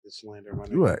slander, my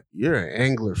nigga. You're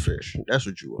an anglerfish. That's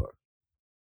what you are.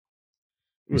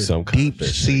 You're some a kind deep of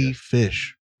fish, sea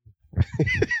fish.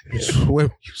 You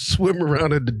swim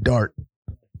around in the dark.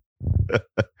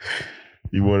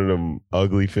 You one of them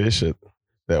ugly fish that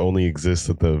only exists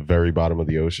at the very bottom of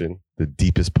the ocean, the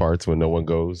deepest parts where no one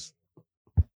goes.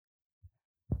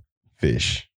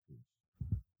 Fish.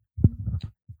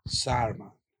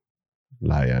 Sarma.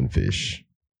 Lionfish.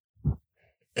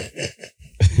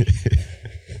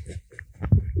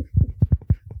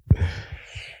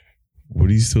 What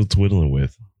are you still twiddling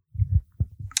with?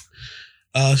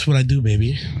 That's what I do,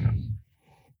 baby.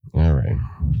 All right.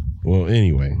 Well,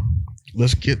 anyway,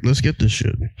 Let's get this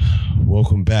shit.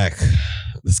 welcome back.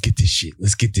 Let's get this shit.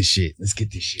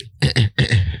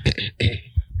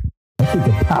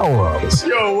 The power-ups.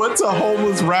 Yo, what's a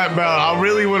homeless rap about? I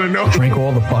really want to know. Drink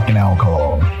all the fucking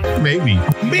alcohol. Maybe.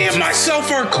 Me and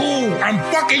myself are cool. I'm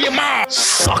fucking your mom.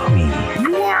 Suck me.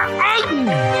 You are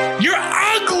ugly. You're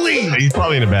ugly. He's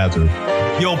probably in the bathroom.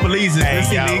 Yo, police, is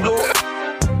this illegal?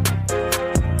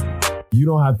 You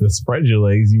don't have to spread your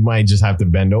legs. You might just have to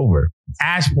bend over.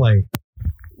 Ash play.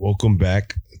 Welcome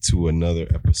back to another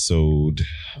episode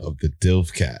of the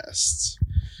Dilfcast.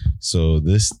 So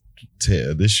this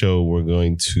show we're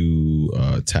going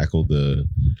to tackle the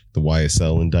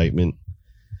YSL indictment,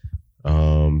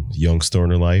 Young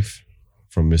Stoner Life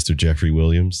from Mr. Jeffrey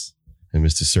Williams and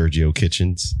Mr. Sergio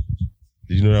Kitchens.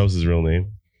 Did you know that was his real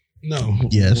name? No.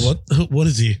 Yes. What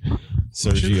is he?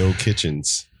 Sergio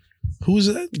Kitchens. Who is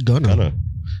that? Gunna.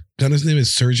 Gunna's name is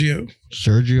Sergio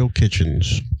Sergio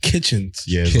Kitchens. Kitchens.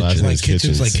 Yeah, his last name Like is kitchens,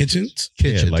 Kitchens. like kitchens.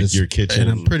 Kitchens. Yeah, like It's- your kitchen. And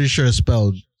I'm pretty sure it's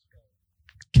spelled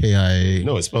K-I-A.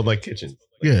 No, it's spelled like kitchen.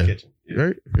 Like Yeah. Kitchen.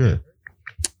 Right? Yeah.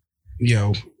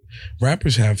 Yo,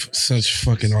 rappers have such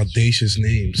fucking audacious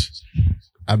names.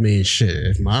 I mean, shit.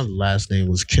 If my last name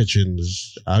was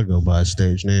Kitchens, I'd go by a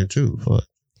stage name too. Fuck.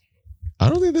 I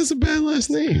don't think that's a bad last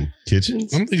name.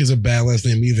 Kitchens? I don't think it's a bad last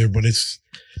name either, but it's.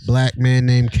 Black man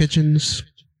named Kitchens.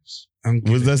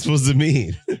 What's that supposed to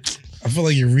mean? I feel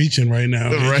like you're reaching right now.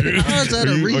 Right. How's that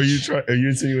a reach? Are you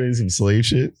insinuating some slave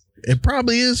shit? It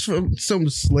probably is from some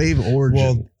slave origin.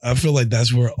 Well, I feel like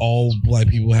that's where all black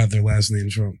people have their last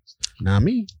names from. Not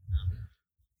me.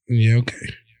 Yeah, okay.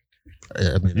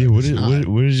 I mean, Yeah, it's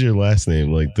what is your last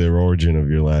name? Like the origin of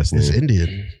your last name? It's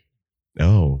Indian.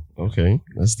 Oh, okay.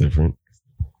 That's different.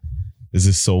 Is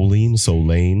it Solene?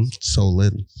 Solane?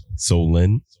 Solin.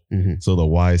 Solin? Mm-hmm. So the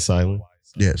Y is silent?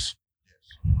 Yes.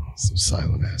 Some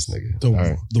silent ass nigga. The, All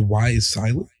right. the Y is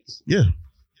silent? Yeah.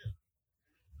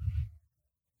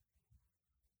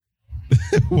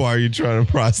 Why are you trying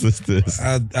to process this?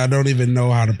 I don't even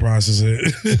know how to process it.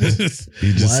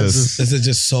 He just Why says is Is it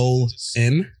just soul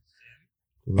in?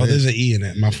 Oh, there's an E in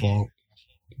it. My fault.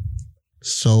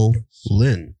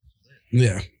 Solin.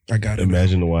 Yeah, I got it.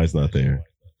 imagine the Y is not there.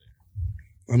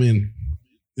 I mean,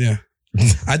 yeah.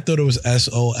 I thought it was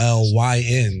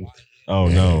SOLYN. Oh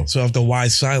no. So if the Y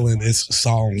is silent, it's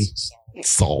song.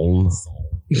 Sol.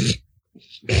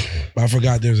 But I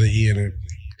forgot there's an E in it.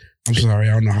 I'm sorry.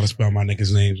 I don't know how to spell my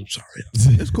niggas' names. I'm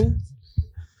sorry. It's cool.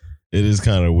 It is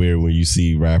kind of weird when you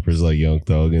see rappers like Young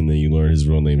Thug and then you learn his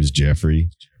real name is Jeffrey.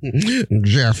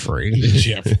 Jeffrey.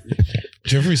 Jeffrey.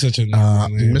 Jeffrey's such a normal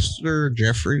name. Mr.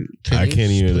 Jeffrey. I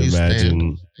can't even please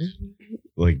imagine, stand.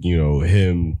 like, you know,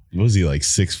 him. What was he, like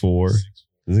 6'4"?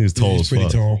 I think he's tall He's as pretty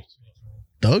fuck. tall.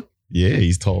 Doug? Yeah,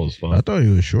 he's tall as I fuck. thought he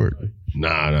was short.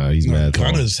 Nah, he's mad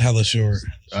tall. Gunna's hella short.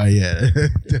 Oh, yeah.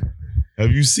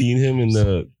 Have you seen him in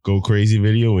the Go Crazy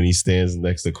video when he stands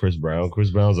next to Chris Brown? Chris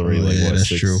Brown's already Oh, like, yeah, what, that's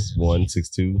true. 6'1",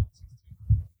 6'2"?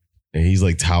 And he's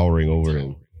like towering over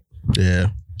him. Yeah.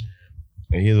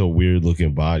 And he has a weird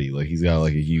looking body. Like he's got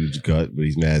like a huge gut, but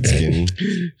he's mad skinny.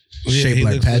 Shaped he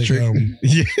like looks Patrick.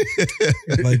 Yeah.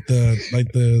 Like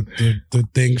the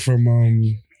thing from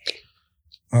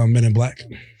Men in Black.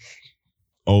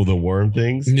 Oh, the worm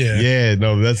things? Yeah. Yeah,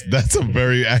 no, that's a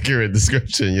very accurate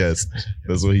description. Yes.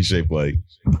 That's what he's shaped like.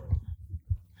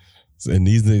 And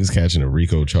these niggas catching a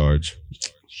RICO charge.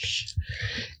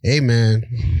 Hey, man.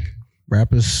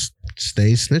 Rappers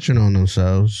stay snitching on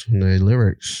themselves and their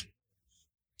lyrics.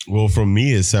 Well, from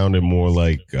me, it sounded more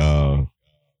like a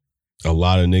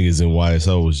lot of niggas in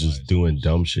YSL was just doing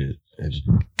dumb shit and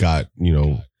got, you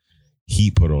know,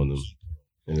 heat put on them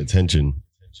and attention.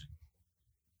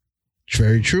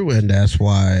 Very true. And that's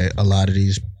why a lot of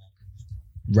these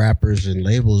rappers and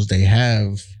labels, they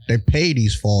pay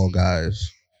these fall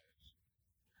guys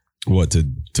What, to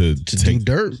to take do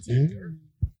dirt.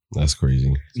 That's crazy.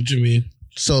 What you mean?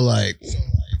 So, like,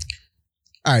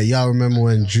 all right, y'all remember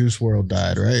when Juice WRLD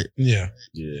died, right? Yeah.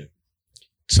 Yeah.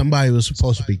 Somebody was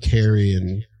supposed to be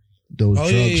carrying those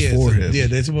drugs for him. Yeah,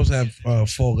 they're supposed to have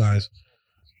fall guys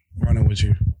running with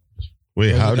you.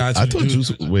 Wait, how did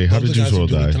Juice WRLD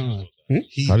die?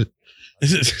 How did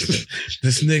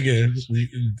this nigga,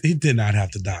 he did not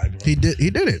have to die, bro. He did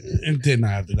it. He did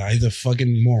not have to die. He's a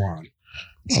fucking moron.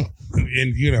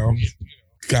 And you know,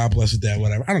 God bless his dad,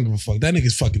 whatever. I don't give a fuck. That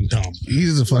nigga's fucking dumb.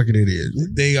 He's a fucking idiot.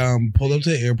 They pulled up to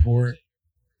the airport.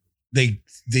 They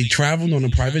traveled on a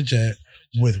private jet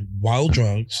with wild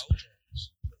drugs.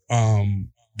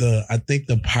 I think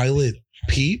the pilot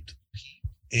peeped,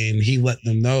 and he let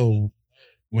them know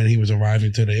when he was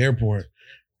arriving to the airport,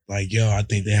 like, yo, I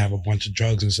think they have a bunch of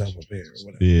drugs and stuff up here or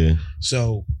whatever. Yeah.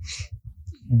 So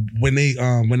when they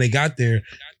got there,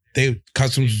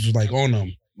 customs was like on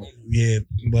them. Yeah,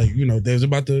 like, you know, they was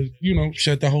about to, you know,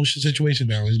 shut the whole situation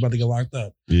down. He's about to get locked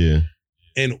up. Yeah.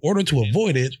 In order to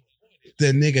avoid it, the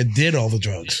nigga did all the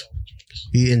drugs.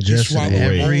 He ingested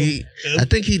every. I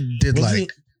think he did like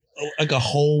a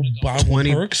whole bottle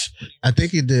 20 of perks. I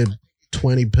think he did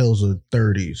 20 pills of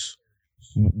 30s.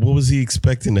 What was he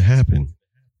expecting to happen?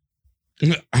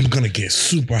 I'm gonna get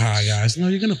super high, guys. No,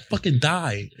 you're gonna fucking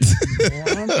die.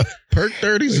 Perk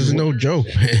 30s is no joke,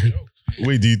 man.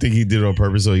 Wait, do you think he did it on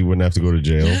purpose so he wouldn't have to go to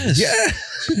jail? Yes.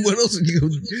 Yeah. What else are you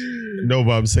gonna do? No,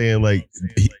 but I'm saying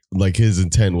like his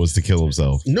intent was to kill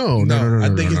himself. No. I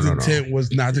think his intent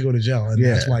was not to go to jail, and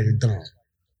that's why you're dumb.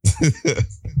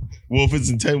 Well, if his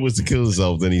intent was to kill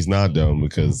himself, then he's not dumb,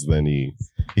 because then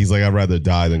he's like, I'd rather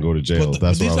die than go to jail.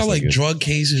 But these are like drug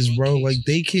cases, bro. Like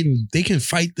they can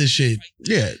fight this shit.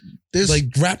 Yeah. Like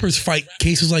rappers fight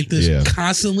cases like this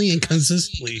constantly and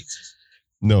consistently.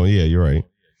 No, yeah, you're right.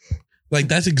 Like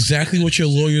that's exactly what your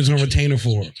lawyer's on retainer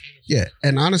for. Yeah,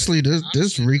 and honestly,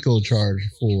 this RICO charge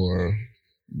for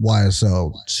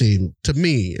YSL seemed, to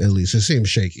me at least, it seems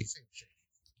shaky.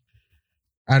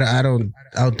 I don't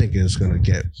think it's gonna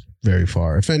get very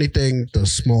far. If anything, the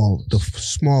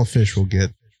small fish will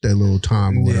get their little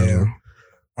time or whatever. Yeah.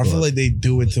 I feel like they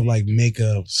do it to like make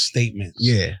a statement.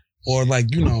 Yeah. Or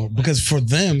like, you know, because for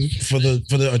them, for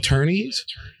the attorneys,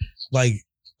 like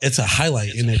it's a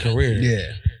highlight in their career.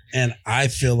 Yeah. And I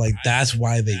feel like that's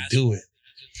why they do it.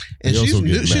 And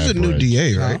she's a new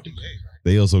DA, right?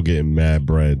 They also getting mad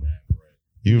bread.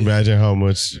 You imagine how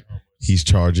much he's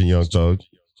charging Young Thug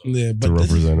to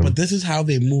represent him? But this is how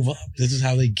they move up. This is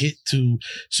how they get to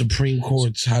Supreme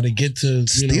Courts, how they get to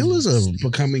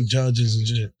becoming judges and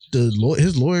shit.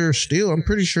 His lawyer, Steele, I'm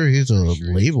pretty sure he's a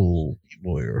label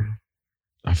lawyer.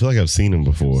 I feel like I've seen him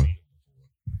before.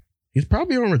 He's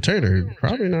probably on retainer.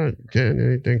 Probably not getting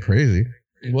anything crazy.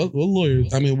 What lawyer?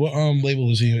 I mean, what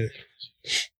label is he at?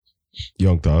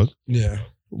 Young Thug? Yeah.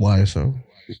 YSL?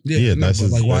 Yeah, that's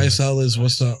like YSL is,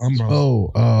 what's the umbrella?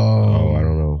 I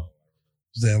don't know.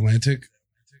 Is that Atlantic?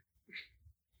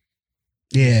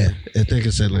 Yeah, I think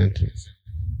it's Atlantic.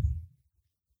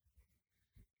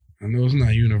 I know it's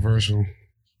not Universal.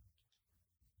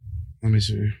 Let me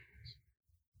see.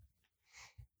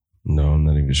 No, I'm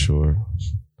not even sure.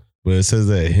 But it says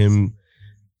that him,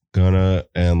 Gunna,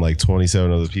 and like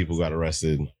 27 other people got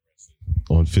arrested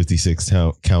on 56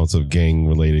 counts of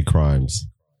gang-related crimes.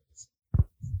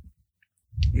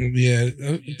 Yeah,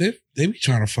 they be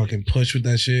trying to fucking push with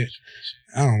that shit.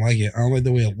 I don't like it. I don't like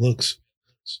the way it looks.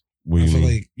 I feel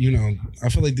like, you know, I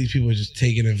feel like these people are just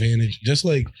taking advantage. Just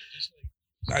like,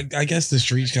 I guess the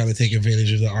streets kind of take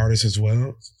advantage of the artists as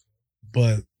well.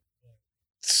 But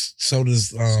so does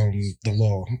the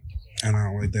law. And I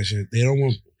don't like that shit. They don't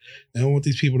want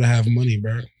these people to have money,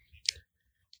 bro.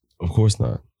 Of course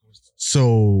not.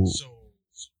 So,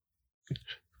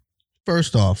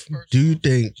 first off, do you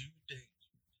think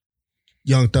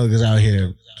Young Thug is out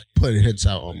here putting hits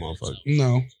out on motherfuckers?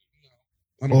 No.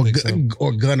 I don't think so.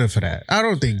 Or Gunna for that. I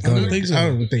don't think Gunna. I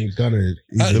don't think Gunna.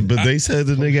 But they said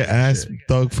the nigga asked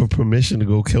Thug for permission to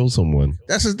go kill someone.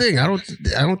 That's the thing. I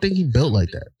don't think he built like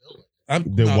that.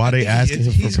 Then why they asking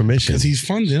him for permission? Because he's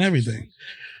funding everything.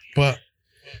 But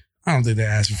I don't think they're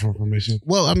asking for permission.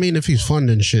 Well, I mean, if he's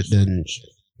funding shit, then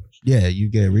yeah, you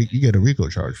get a RICO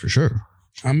charge for sure.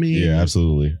 I mean, yeah,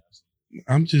 absolutely.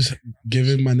 I'm just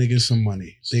giving my niggas some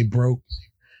money. They broke.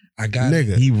 I got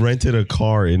nigga. He rented a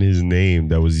car in his name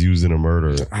that was used in a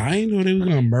murder. I didn't know they were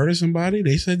gonna murder somebody.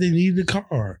 They said they needed the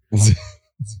car.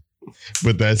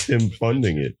 But that's him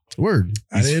funding it. Word.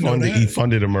 I didn't know that. He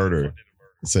funded a murder,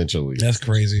 essentially. That's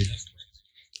crazy.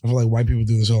 I feel like white people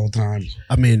do this all the time.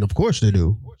 I mean, of course they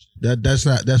do. That's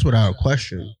without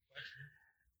question.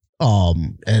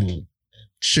 And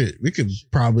shit, we could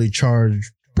probably charge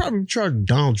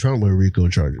Donald Trump with RICO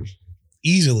charges.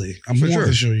 Easily. I'm more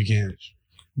than sure you can.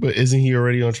 But isn't he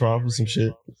already on trial for some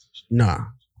shit? Nah.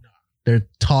 they're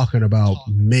talking about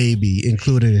maybe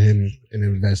including him in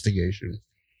an investigation.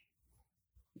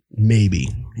 Maybe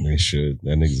they should.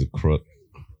 That nigga's a crook.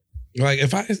 Like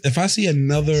if I see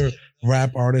another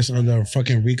rap artist under a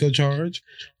fucking RICO charge,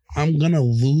 I'm gonna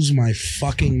lose my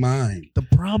fucking mind. The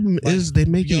problem is they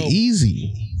make it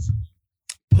easy.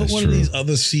 Put one of these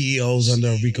other CEOs under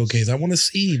a RICO case. I want to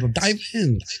see, but dive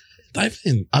in.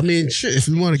 I mean, shit, if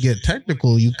you want to get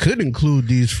technical, you could include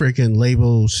these freaking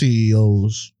label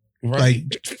CEOs, right?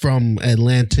 Like from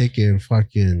Atlantic and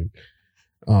fucking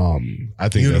I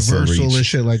think Universal and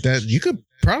shit like that. You could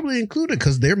probably include it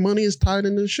because their money is tied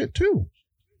into shit too.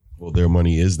 Well, their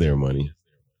money is their money.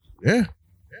 Yeah.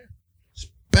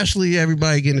 Especially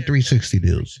everybody getting 360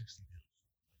 deals.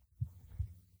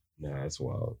 Nah, that's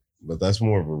wild. But that's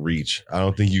more of a reach. I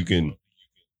don't think you can,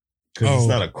 because it's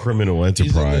not a criminal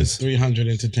enterprise. 300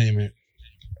 Entertainment.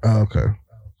 Oh, okay.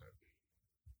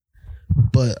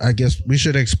 But I guess we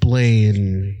should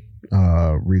explain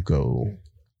RICO.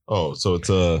 Oh, so it's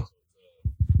a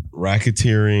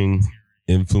Racketeering,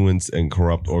 Influence, and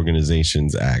Corrupt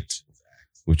Organizations Act,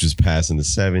 which was passed in the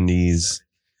 70s.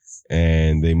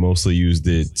 And they mostly used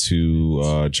it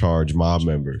to charge mob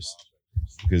members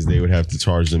because they would have to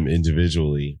charge them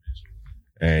individually.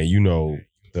 And you know,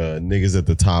 the niggas at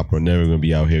the top are never going to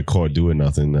be out here caught doing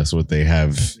nothing. That's what they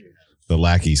have the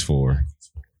lackeys for.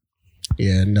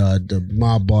 Yeah, and the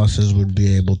mob bosses would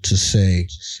be able to say,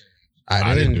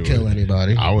 I didn't kill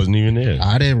anybody. I wasn't even there.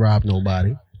 I didn't rob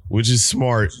nobody. Which is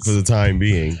smart for the time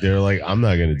being. They're like, I'm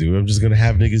not going to do it. I'm just going to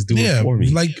have niggas do it for me.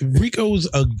 Like, RICO's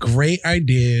a great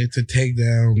idea to take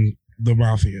down the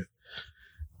mafia.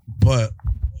 But,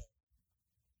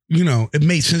 you know, it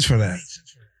made sense for that.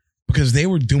 Because they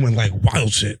were doing, like,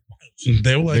 wild shit.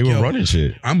 They were like, running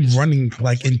shit. I'm running,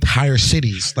 like, entire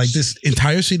cities. Like, this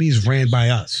entire city is ran by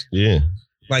us. Yeah.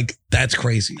 Like, that's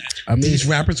crazy. I mean, these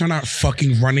rappers are not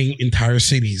fucking running entire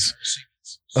cities.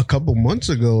 A couple months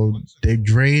ago, they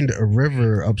drained a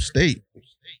river upstate.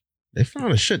 They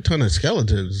found a shit ton of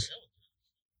skeletons.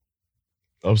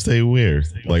 Upstate where?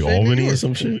 Like upstate Albany or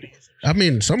some shit? I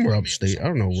mean, somewhere upstate. I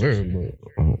don't know where, but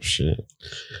oh shit.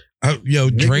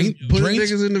 Drain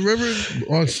niggas in the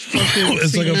river on fucking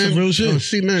it's like some real shit. On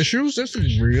cement shoes. That's some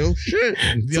real shit.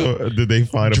 So, did they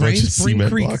find a bunch of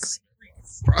cement blocks?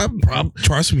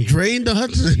 Trust me. Drain the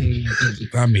Hudson.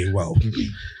 I mean, well,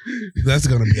 that's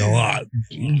gonna be a lot.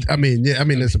 I mean, yeah. I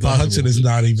mean, it's the impossible. Hudson is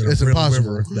not even a real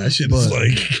river. That shit is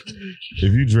like.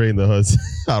 If you drain the Hudson,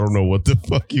 I don't know what the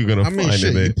fuck you're gonna find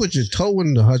in it. You put your toe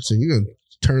in the Hudson, you're gonna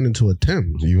turn into a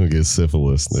Tim. You're gonna get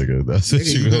syphilis, nigga. That's what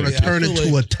you're gonna turn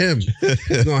into a Tim.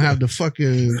 You're gonna have the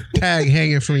fucking tag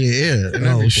hanging from your ear. And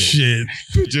oh shit!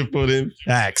 Put your foot in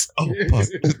facts. Oh fuck.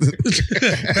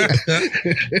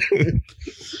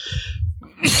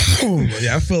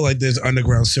 Yeah, I feel like there's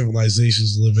underground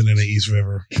civilizations living in the East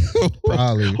River.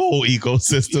 Probably whole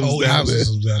ecosystems down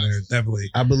there.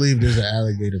 Definitely. I believe there's an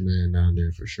alligator man down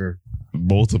there for sure.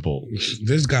 Multiple.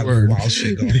 There's got wild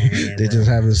shit going on there. They just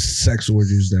having sex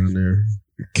orgies down there.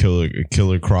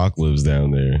 Killer Croc lives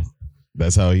down there.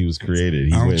 That's how he was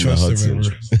created. He went in the Hudson.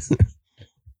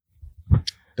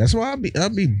 That's why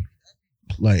I'll be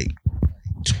like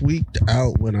tweaked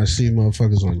out when I see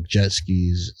motherfuckers on jet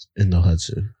skis in the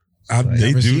Hudson.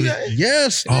 They do that?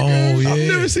 Yes. Oh, yeah. I've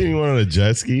never seen anyone on a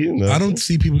jet ski. I don't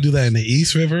see people do that in the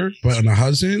East River, but in the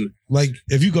Hudson, like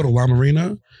if you go to La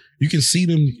Marina, you can see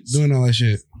them doing all that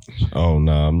shit. Oh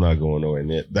no, I'm not going nowhere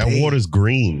near that. Water's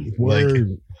green. Word.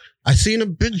 Like I seen a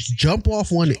bitch jump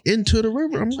off one into the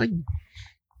river. I'm like,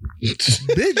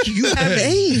 bitch, you have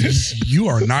AIDS. You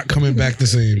are not coming back the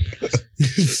same.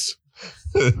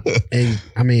 And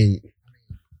I mean,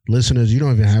 listeners, you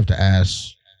don't even have to ask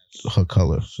her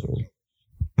color. So.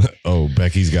 Oh,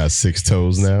 Becky's got 6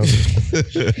 toes now.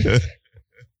 You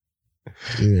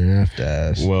didn't have to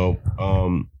ask. Well,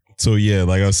 so yeah,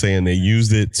 like I was saying, they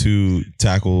used it to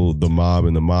tackle the mob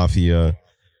and the mafia.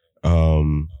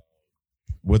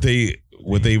 What they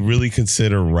really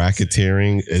consider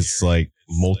racketeering is like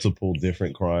multiple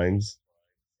different crimes.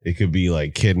 It could be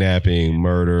like kidnapping,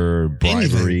 murder,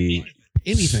 bribery.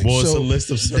 Anything. Well, it's a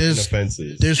list of certain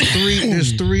offenses. There's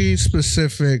three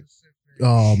specific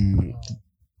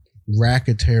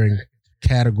racketeering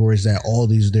categories that all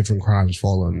these different crimes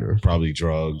fall under. Probably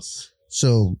drugs.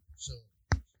 So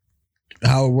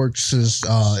how it works is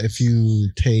if you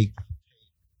take,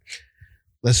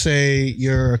 let's say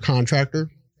you're a contractor.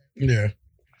 Yeah.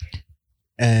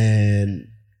 And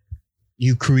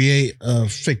you create a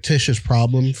fictitious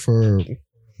problem for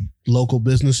local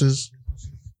businesses.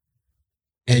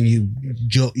 And you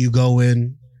go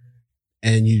in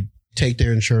and you take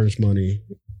their insurance money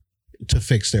to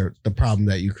fix the problem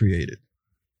that you created.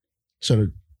 So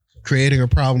creating a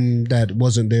problem that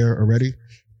wasn't there already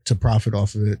to profit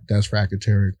off of it, that's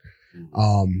racketeering.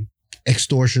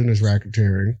 Extortion is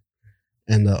racketeering.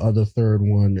 And the other third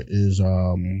one is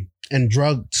and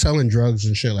selling drugs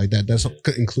and shit like that. That's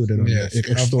included on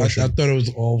extortion. I thought it was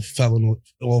all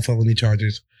felony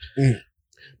charges.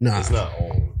 Nah, it's not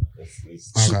all.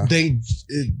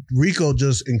 RICO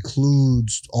just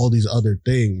includes all these other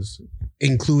things,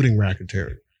 including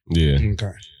racketeering. Yeah.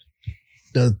 Okay.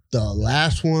 The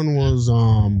last one was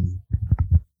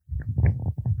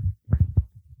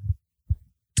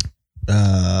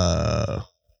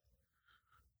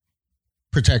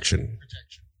protection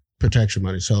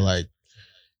money. So like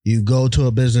you go to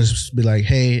a business, be like,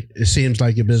 hey, it seems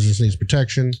like your business needs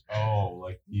protection. Oh,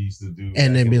 like you used to do.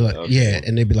 And then be like, yeah.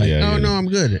 And they'd be like, no, I'm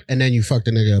good. And then you fuck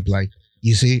the nigga up like,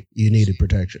 you see, you needed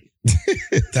protection.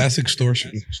 That's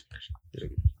extortion.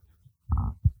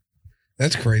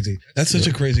 That's crazy. That's such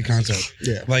a crazy concept.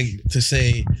 Yeah. Like to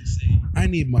say, I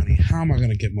need money. How am I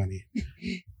going to get money?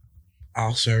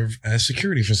 I'll serve as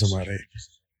security for somebody.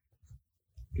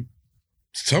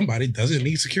 Somebody doesn't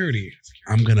need security.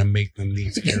 I'm going to make them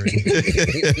need security.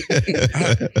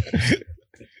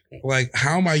 Like,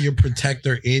 how am I your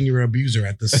protector and your abuser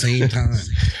at the same time?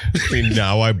 I mean,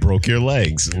 now I broke your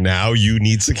legs. Now you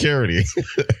need security.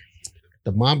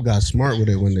 The mob got smart with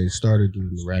it when they started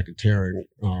doing the racketeering.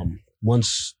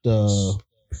 Once the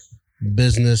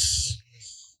business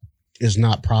is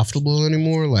not profitable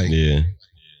anymore, like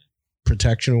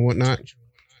protection and whatnot,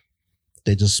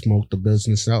 they just smoke the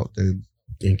business out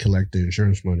and collect the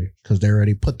insurance money because they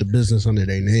already put the business under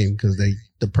their name because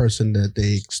the person that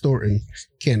they extorting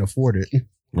can't afford it.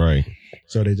 Right.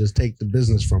 So they just take the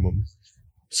business from them,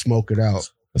 smoke it out.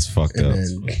 That's fucked up.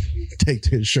 And then take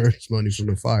the insurance money from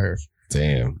the fire.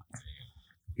 Damn.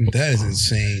 That is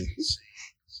insane.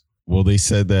 Well, they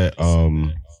said that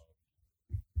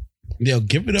yo,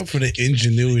 give it up for the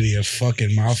ingenuity of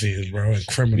fucking mafias, bro, and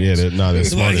criminals. Yeah, they're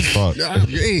smart as fuck.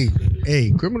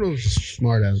 Hey, criminals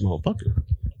smart ass motherfucker.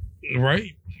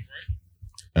 Right?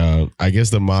 I guess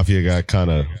the mafia got kind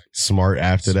of smart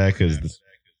after that because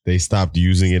they stopped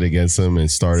using it against them and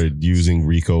started using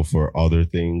RICO for other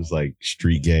things like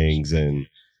street gangs and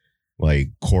like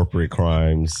corporate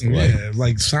crimes. Yeah,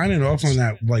 like signing off on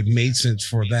that like made sense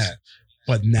for that.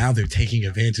 But now they're taking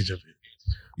advantage of it.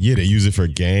 Yeah, they use it for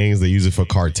gangs. They use it for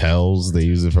cartels. They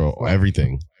use it for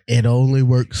everything. It only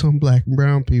works on black and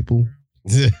brown people.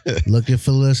 Look at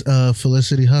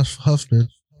Felicity Huffman.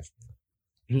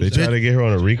 They tried to get her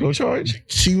on a RICO charge?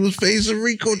 She was facing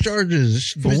RICO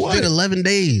charges. For what? Did 11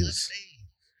 days.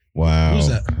 Wow. Who's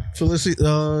that? Felicity,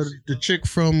 the chick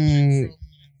from...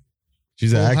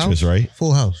 She's an actress, right?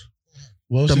 Full House.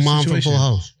 The mom from Full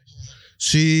House.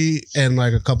 She and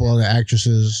like a couple other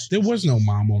actresses. There was no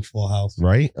mom on Full House.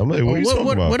 Right? I'm like, what are you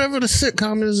talking about? Whatever the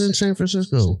sitcom is in San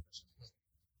Francisco.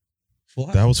 Full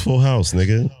House? That was Full House,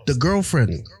 nigga. The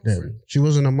girlfriend. Then. She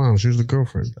wasn't a mom. She was the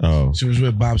girlfriend. Oh. She was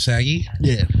with Bob Saggy?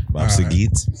 Yeah. Bob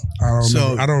Saget? I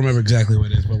don't remember exactly what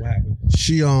it is, but what happened?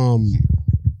 She,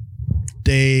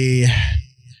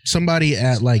 somebody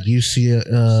at like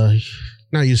UCLA,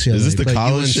 not UCLA. Is this the but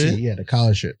college UNC, shit? Yeah, the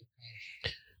college shit.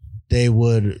 They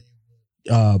would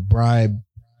bribe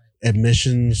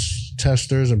admissions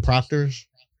testers and proctors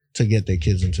to get their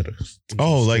kids into the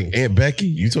Oh, like school. Aunt Becky.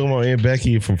 You talking about Aunt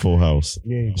Becky from Full House?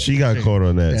 Yeah, she got caught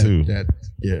on that too. That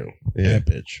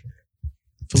bitch.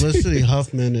 Felicity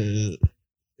Huffman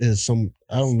is some.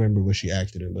 I don't remember what she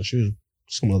acted in, but she was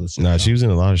some other. Nah, she was in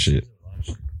a lot of shit.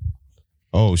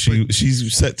 Oh,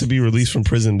 she's set to be released from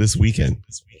prison this weekend.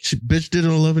 She bitch did it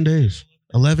 11 days.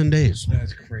 11 days.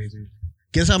 That's crazy.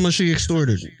 Guess how much she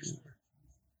extorted?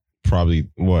 Probably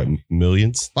what,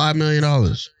 millions? $5 million.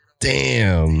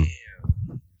 Damn.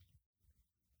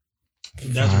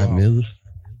 That's $5 million.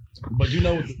 But you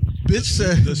know, Bitch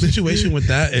said the situation with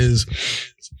that is,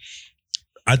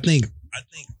 I think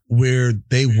where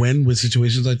they win with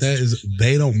situations like that is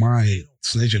they don't mind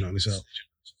snitching on themselves.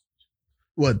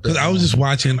 What? Because I was just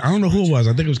watching, I don't know who it was.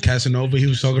 I think it was Casanova. He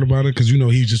was talking about it because, you know,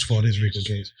 he just fought his RICO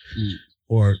case.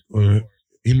 Or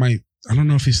he might, I don't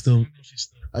know if he's still.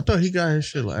 I thought he got his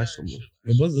shit last summer.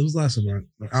 It was last summer.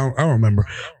 I don't remember.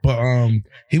 But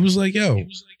he was like, yo,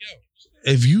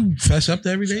 if you fess up to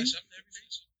everything,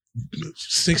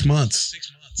 6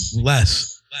 months,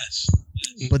 less.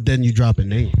 But then you drop a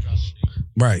name.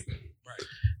 Right.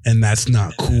 And that's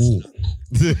not cool.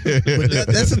 But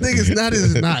that's the thing.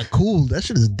 It's not cool. That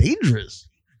shit is dangerous.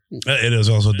 It is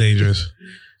also dangerous.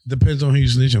 Depends on who you're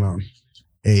snitching on.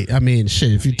 Hey, I mean,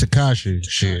 shit. If you Tekashi,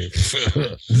 shit.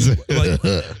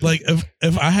 like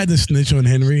if I had to snitch on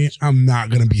Henry, I'm not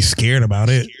gonna be scared about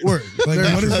it. Word. Like,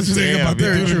 what is this thing about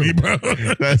that to me, bro?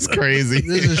 That's crazy.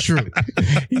 This is true.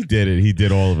 He did it. He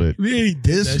did all of it. Yeah, he did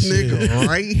This that nigga shit.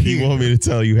 right He here. want me to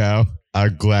tell you how? I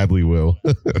gladly will.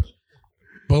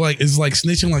 But like, it's like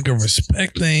snitching like a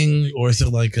respect thing, or is it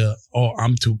like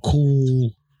I'm too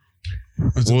cool?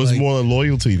 Well, it's more a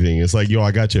loyalty thing. It's like, yo,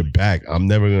 I got your back. I'm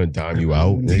never gonna dime you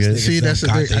out, nigga. See, that's the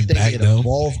got thing. I they think back, it though.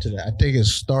 evolved to that. I think it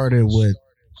started with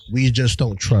we just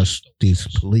don't trust these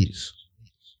police,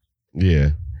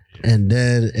 Yeah, and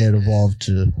then it evolved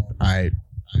to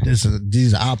these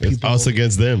are our it's people. us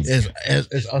against them.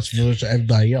 It's us versus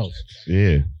everybody else.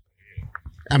 Yeah,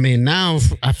 I mean, now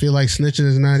I feel like snitching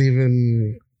is not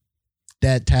even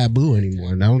that taboo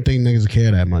anymore. And I don't think niggas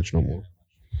care that much no more.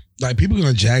 Like, people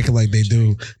gonna jack it like they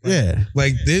do. Yeah.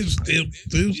 Like there's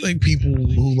like people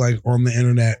who like on the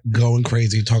internet going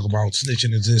crazy talk about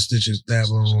snitching is this, snitching is that,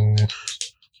 blah, blah, blah.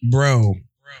 Bro.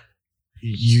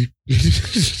 You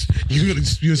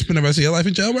gonna spend the rest of your life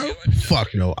in jail, bro?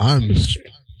 Fuck no. I'm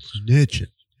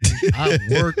snitching.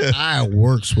 I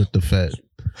works with the Fed.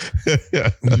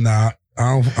 Nah,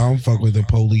 I don't fuck with the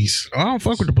police. I don't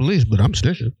fuck with the police, but I'm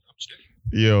snitching.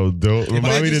 yo, don't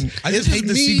remind me to. I just hate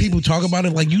to see people talk about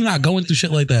it like you're not going through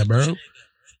shit like that, bro.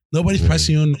 Nobody's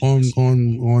pressing you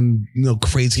on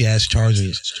crazy ass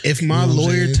charges. If my You know what I'm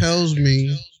lawyer saying? tells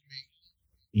me,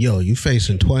 yo, you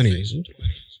facing 20s,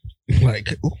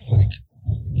 like,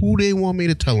 who they want me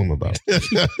to tell them about?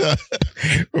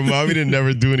 Remind me to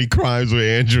never do any crimes with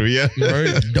Andrew. Yeah,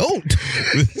 Right? Don't.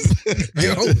 this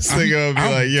nigga will be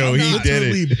like, yo, he did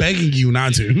it. I'm begging you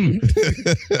not to.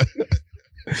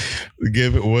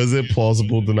 Was it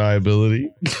plausible deniability?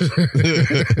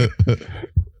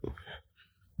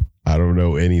 I don't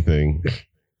know anything.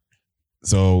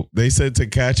 So they said to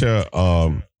catch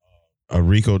a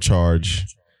RICO charge,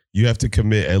 you have to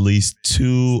commit at least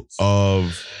 2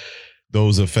 of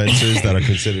those offenses that are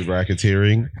considered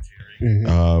racketeering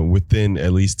within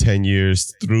at least 10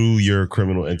 years through your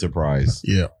criminal enterprise.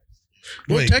 Yeah.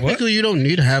 Well, Wait, technically, you don't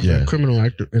need to have a criminal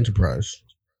enterprise.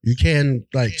 You can,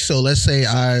 like, so let's say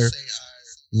I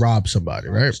rob somebody,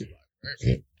 right?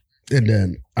 And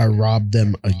then I rob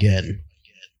them again.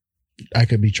 I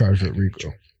could be charged with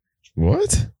RICO.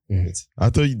 What? I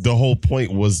thought the whole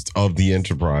point was of the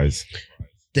enterprise.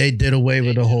 They did away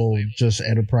with the whole just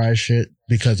enterprise shit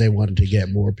because they wanted to get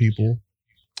more people.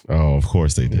 Oh, of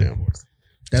course they did. Yeah.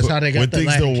 That's how they got when the things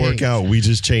Latin don't work Kings. out, we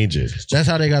just change it. That's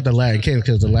how they got the Latin Kings,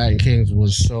 because the Latin Kings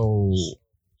was so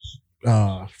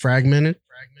fragmented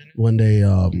when they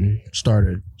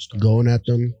started going at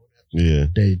them. Yeah,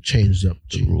 they changed up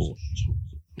the rules.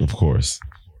 Of course.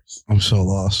 I'm so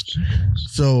lost.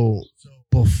 So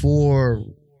before,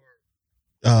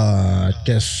 I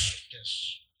guess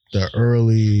the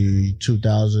early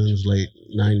 2000s, late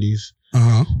 90s,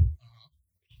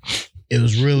 it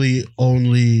was really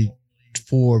only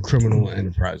for criminal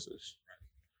enterprises.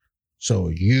 So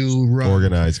you run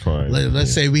organized crime.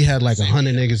 Let's say we had like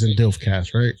 100 niggas in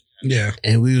Dilfcast, right? Yeah.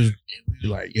 And we was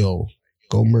like, yo,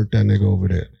 go murk that nigga over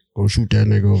there. Go shoot that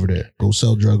nigga over there. Go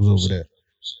sell drugs over there.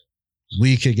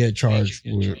 We would get charged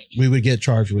with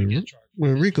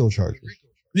RICO charges.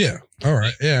 Yeah. All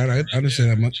right. Yeah, I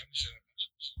understand that much.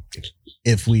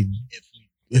 If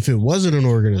it wasn't an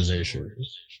organization,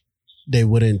 they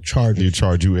wouldn't charge you.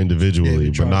 Charge you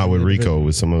individually, but not with RICO,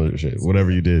 with some other shit. Whatever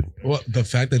you did. Well, the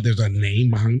fact that there's a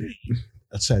name behind it.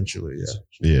 Essentially, yeah.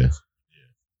 Yeah.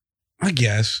 I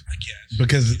guess.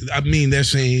 Because, I mean, they're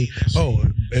saying, oh,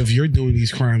 if you're doing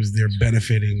these crimes, they're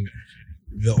benefiting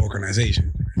the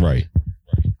organization. Right.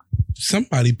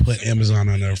 Somebody put Amazon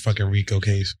on their fucking RICO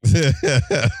case. Jeff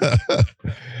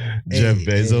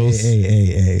Bezos.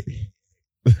 Hey.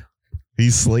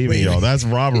 He's slaving y'all. That's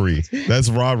robbery. That's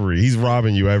robbery. He's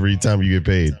robbing you every time you get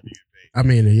paid. I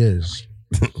mean, he is.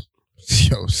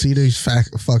 Yo, see these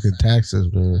fucking taxes,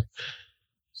 man.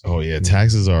 Oh yeah,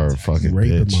 taxes are fucking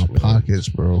raping bitch, my pockets,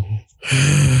 bro.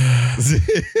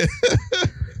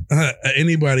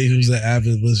 Anybody who's an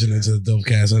avid listener to the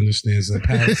Dopecast understands that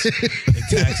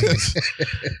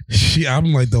taxes.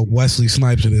 I'm like the Wesley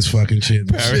Snipes of this fucking shit.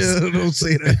 Don't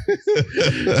say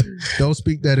that. Don't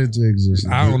speak that into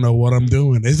existence. I don't know what I'm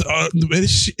doing.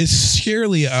 It's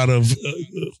sheerly out of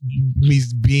me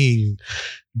being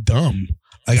dumb.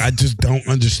 Like, I just don't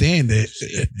understand it.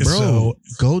 Bro, so,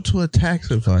 go to a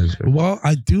tax advisor. Well,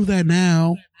 I do that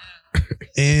now.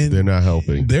 And they're not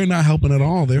helping. They're not helping at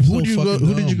all. They're Who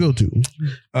did you go to?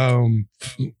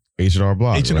 H&R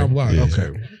Block. H&R Block. Yeah.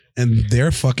 Okay. And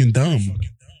they're fucking dumb.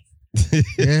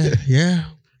 Yeah.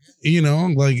 You know,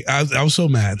 like I was so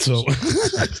mad. So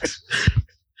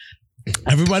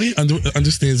everybody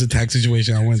understands the tax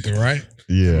situation I went through, right?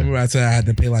 Yeah. Remember I said I had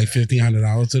to pay like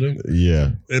 $1,500 to them?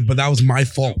 Yeah. But that was my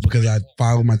fault because I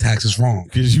filed my taxes wrong.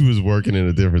 Because you was working in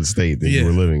a different state than you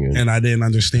were living in. And I didn't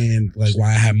understand like why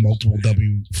I had multiple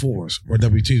W-4s or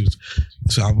W-2s.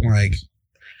 So I'm like,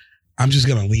 I'm just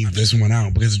gonna leave this one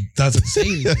out because it doesn't say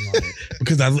anything on it.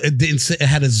 Because it didn't say it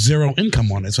had a 0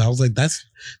 income on it. So I was like, that's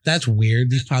weird.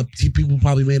 These people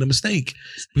probably made a mistake.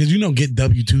 Because you don't get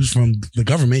W-2s from the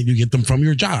government, you get them from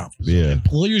your job. So yeah.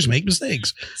 Employers make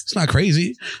mistakes. It's not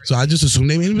crazy. So I just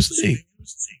assumed they made a mistake.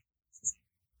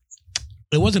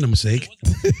 It wasn't a mistake.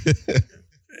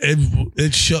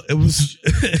 It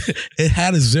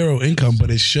had a 0 income, but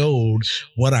it showed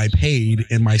what I paid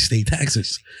in my state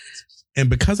taxes. And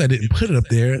because I didn't put it up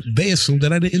there, they assumed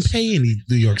that I didn't pay any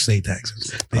New York state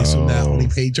taxes. They assumed that I only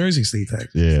paid Jersey state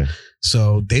taxes. Yeah.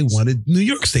 So they wanted New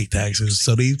York state taxes.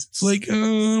 So they like,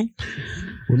 where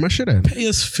my shit at? Pay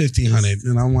us $1,500.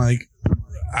 And I'm like,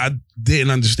 I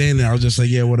didn't understand it. I was just like,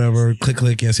 yeah, whatever.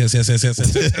 Click, yes. And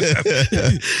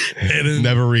then,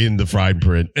 never reading the fine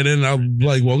print. And then I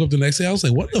like woke up the next day. I was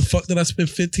like, what the fuck did I spend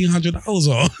 $1,500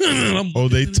 on? Oh,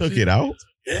 they took it out?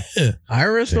 Yeah.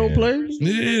 IRS don't play?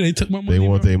 Yeah, they took my money. They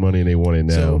want their money and they want it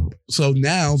now. So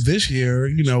now this year,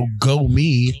 you know, go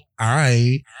me.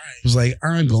 I was like,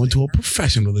 I'm going to a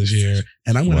professional this year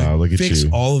and I'm going to fix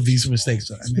all of these mistakes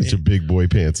that I made. Get your big boy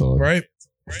pants on. Right.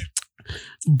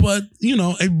 But, you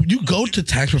know, you go to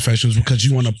tax professionals because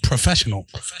you want a professional.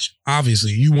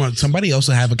 Obviously, you want somebody else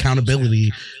to have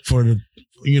accountability for the,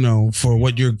 you know, for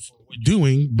what you're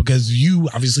doing because you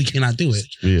obviously cannot do it.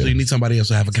 Yeah. So you need somebody else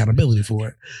to have accountability for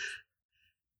it.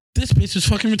 This bitch is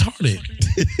fucking retarded.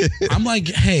 I'm like,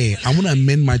 hey, I want to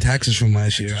amend my taxes from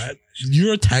last year.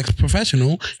 You're a tax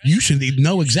professional. You should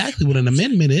know exactly what an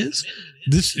amendment is.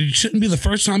 This shouldn't be the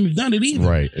first time you've done it either.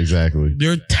 Right, exactly.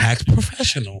 You're a tax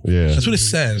professional. Yeah. That's what it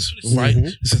says, right?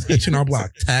 It says H&R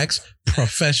Block, tax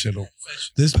professional.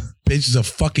 This bitch is a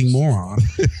fucking moron.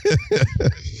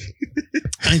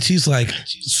 And she's like,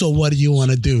 so what do you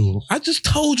want to do? I just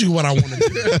told you what I want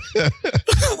to do.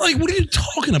 Like, what are you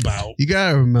talking about? You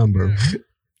got to remember,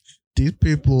 these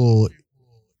people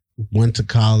went to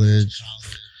college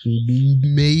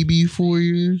maybe 4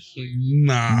 years.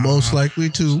 Nah. Most likely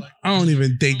 2. I don't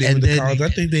even think they went to college. I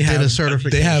think they have a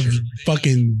certification. They have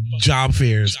fucking job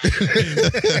fairs.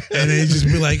 And they just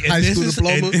be like, high school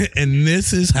diploma. And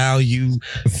this is how you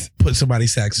put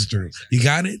somebody's taxes through. You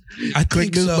got it? I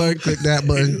click this button, click that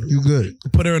button, you good.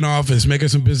 Put her in the office, make her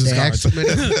some business cards.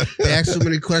 They ask so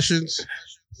many questions,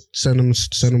 send them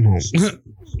home.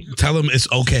 Tell them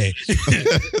it's okay.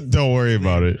 Don't worry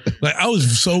about it. Like, I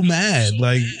was so mad.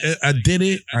 Like, I did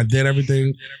it. I did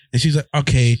everything. And she's like,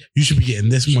 okay, you should be getting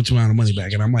this much amount of money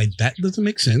back. And I'm like, that doesn't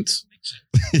make sense.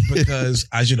 Because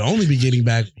I should only be getting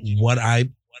back what I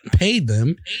paid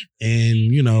them. And,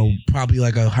 you know, probably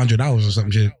like $100 or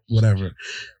something, whatever.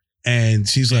 And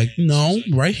she's like, no,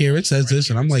 right here it says this.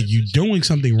 And I'm like, you're doing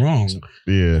something wrong.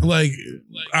 Yeah. Like,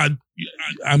 I'm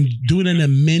doing an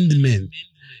amendment.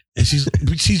 And she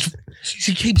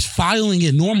keeps filing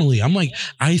it normally. I'm like,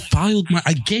 I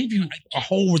gave you a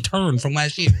whole return from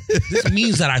last year. This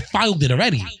means that I filed it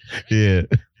already. Yeah.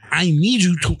 I need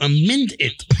you to amend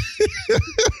it.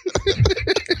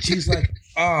 She's like,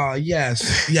 oh,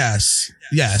 yes,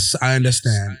 I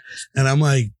understand. And I'm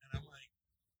like,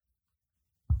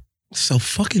 so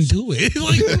fucking do it.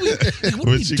 What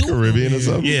was she Caribbean or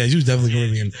something? Yeah, she was definitely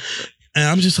Caribbean. And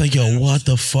I'm just like, yo, what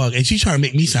the fuck? And she's trying to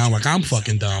make me sound like I'm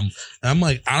fucking dumb. And I'm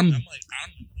like,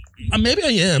 maybe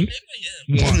I am.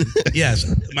 Yes,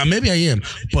 maybe I am.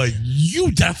 But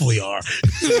you definitely are.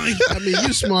 Like, I mean,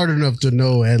 you're smart enough to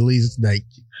know at least like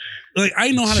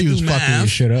I know how to do math. She was fucking your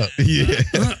shit up. Yeah.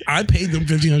 I paid them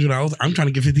 $1,500. I'm trying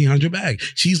to get $1,500 back.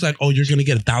 She's like, oh, you're gonna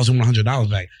get $1,100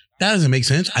 back. That doesn't make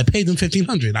sense. I paid them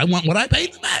 $1,500. I want what I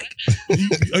paid them back.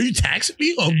 Are you taxing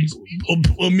me or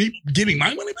me getting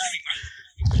my money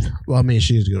back? Well, I mean,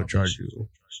 she's gonna charge you.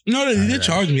 No, they did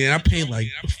charge me, and I paid like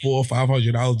 $400 or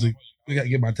 $500. I got to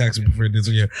get my taxes for this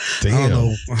year. Damn. I don't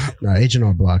know. No,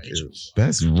 H&R Block is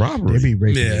that's robbery. They be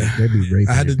raping. Yeah, they be raping.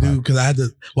 I had to do because I had to.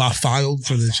 Well, I filed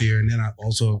for this year, and then I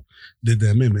also did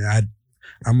the amendment.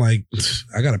 I'm like,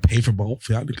 I got to pay for both.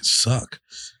 Y'all niggas suck.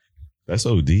 That's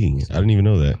OD. I didn't even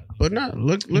know that. But not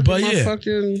look at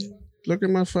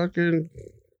my fucking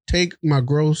take my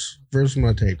gross versus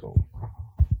my take home.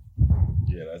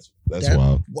 Yeah, that's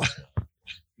wild.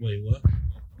 Wait, what?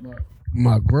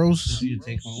 My gross. This is your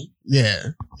take home? Yeah.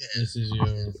 This is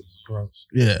your gross.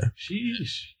 Yeah.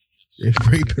 Sheesh. It's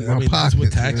raping my pockets.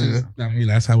 With taxes. I mean,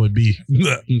 that's how it be.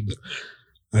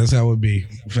 That's how it would be.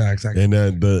 Facts. And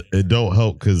it don't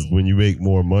help because when you make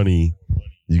more money,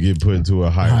 you get put into a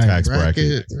higher tax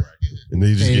bracket, and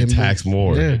they just get taxed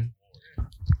more. Yeah.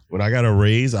 When I got a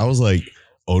raise, I was like,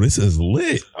 "Oh, this is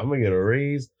lit! I'm gonna get a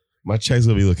raise. My check's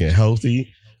gonna be looking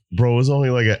healthy, bro." It's only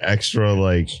like an extra,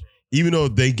 like, even though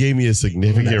they gave me a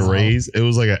significant raise, it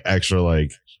was like an extra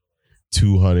like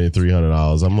 $200,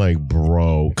 $300. I'm like,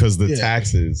 bro, because the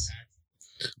taxes.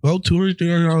 Well, $200,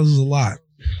 $300 is a lot.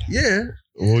 Yeah.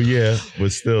 Well, yeah,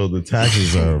 but still, the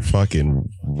taxes are fucking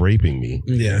raping me.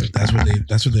 Yeah, that's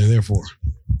what they're there for.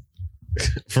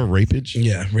 For rapage?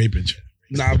 Yeah, rapage.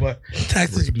 Nah, but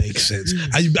taxes make sense.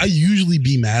 I usually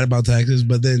be mad about taxes,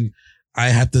 but then I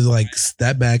have to like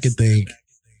step back and think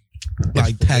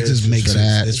like taxes make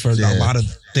sense. It's for a lot of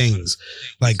things.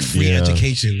 Like free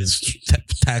education is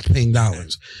tax paying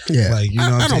dollars. Yeah. Like, you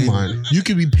know what I'm saying? don't mind. You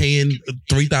could be paying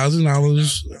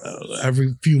 $3,000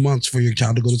 every few months for your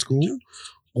child to go to school,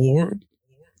 or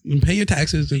pay your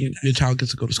taxes and your child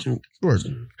gets to go to school. Sure.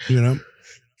 You know?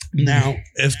 Now,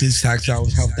 if these tax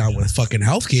dollars helped out with fucking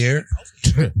healthcare,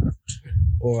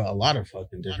 or a lot of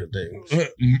fucking different things.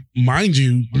 Mind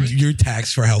you, you're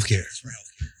taxed for healthcare.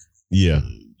 Yeah.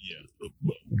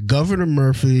 Governor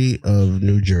Murphy of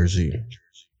New Jersey,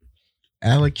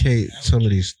 allocate some of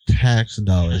these tax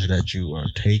dollars that you are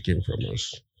taking from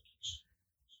us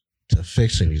to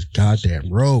fixing these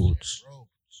goddamn roads.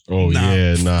 Oh,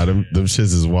 them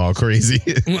shits is wild crazy.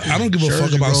 I don't give a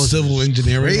fuck about civil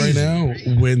engineering right now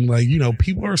when, like, you know,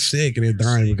 people are sick and they're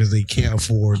dying because they can't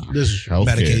afford this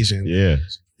medication. Yeah.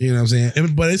 You know what I'm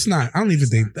saying? But it's not, I don't even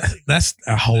think that's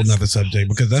a whole nother subject,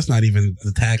 because that's not even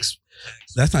the tax.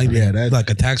 That's not even like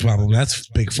a tax problem. That's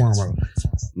big pharma.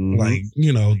 Mm-hmm. Like,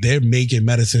 you know, they're making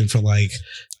medicine for like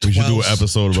 12, we should do an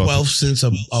episode about 12 cents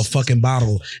a fucking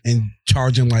bottle and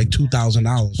charging like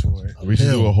 $2,000 for it. We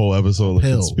should do a whole episode on the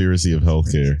conspiracy of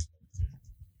healthcare.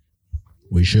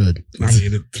 We should. I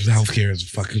mean, healthcare is a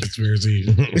fucking conspiracy.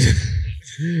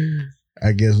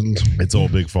 I guess it's all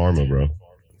big pharma, bro.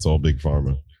 It's all big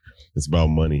pharma. It's about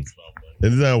money.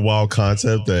 Isn't that a wild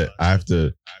concept that I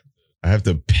have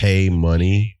to pay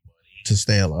money to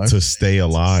stay alive? To stay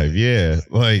alive, yeah.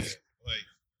 Like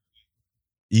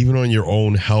even on your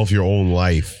own health, your own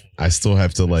life, I still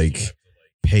have to like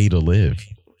pay to live.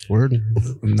 Word.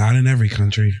 Not in every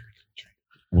country.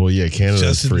 Well, yeah,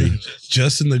 Canada's free.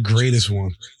 Just in the greatest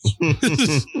one.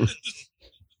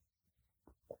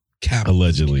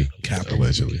 Allegedly.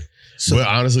 Allegedly. So, but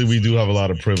honestly, we do have a lot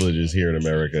of privileges here in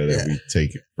America that we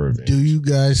take for advantage. Do you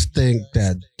guys think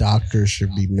that doctors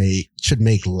should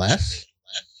make less?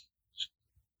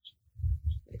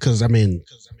 Because I mean,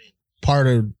 part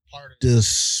of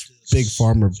this big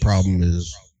pharma problem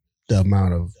is the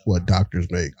amount of what doctors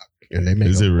make, and they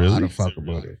make lot of fucking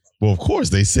money. Well, of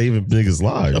course, they saving niggas'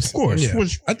 lives. Of course, yeah.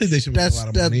 I think they should make a lot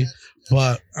of money.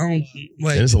 But I don't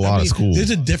like. There's a lot of schools.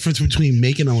 There's a difference between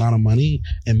making a lot of money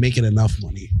and making enough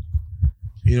money.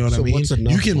 You know what I mean?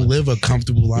 You can live a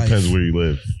comfortable life. Depends where you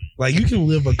live. Like, you can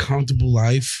live a comfortable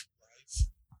life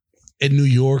in New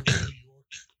York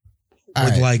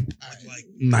with like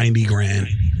 90 grand.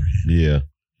 Yeah.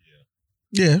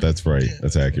 Yeah. That's right.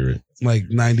 That's accurate. Like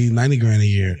 90 grand a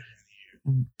year.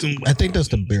 I think that's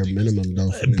the bare minimum, though.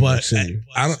 But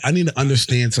I need to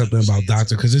understand something about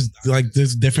doctors, because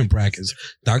there's different brackets.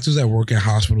 Doctors that work at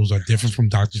hospitals are different from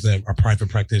doctors that are private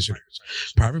practitioners.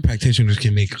 Private practitioners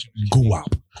can make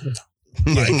guap.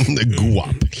 The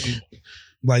guap.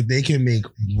 Like, they can make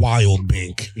wild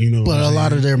bank, you know. But a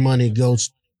lot of their money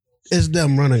is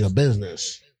them running a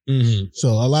business. Mm-hmm. So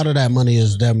a lot of that money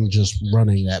is them just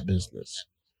running that business.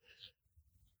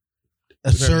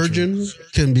 A surgeon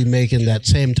can be making that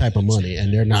same type of money,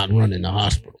 and they're not running the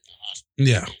hospital.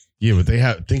 Yeah. Yeah, but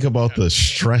think about the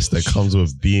stress that comes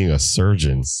with being a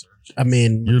surgeon. I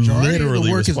mean, you're literally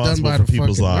the work is done by the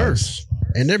people's lives. Nurse,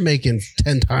 and they're making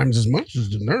 10 times as much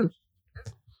as the nurse.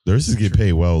 Nurses get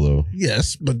paid well, though.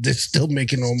 Yes, but they're still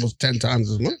making almost 10 times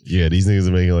as much. Yeah, these niggas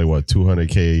are making like what,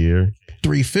 $200K a year?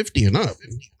 $350 and up.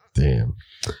 Damn.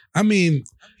 I mean,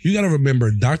 you got to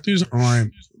remember, doctors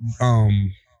aren't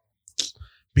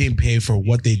being paid for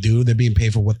what they do. They're being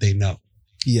paid for what they know.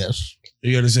 Yes.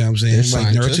 You understand what I'm saying? They're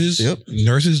like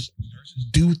nurses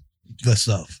do the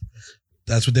stuff.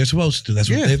 That's what they're supposed to do. That's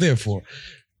what they're there for.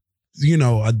 You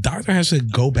know, a doctor has to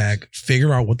go back,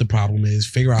 figure out what the problem is,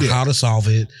 figure out how to solve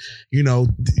it. You know,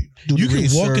 you can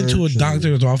walk into a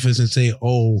doctor's office and say,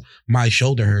 "Oh, my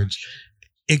shoulder hurts."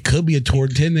 It could be a torn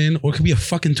tendon, or it could be a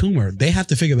fucking tumor. They have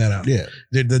to figure that out. Yeah.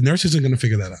 The nurses are going to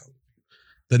figure that out.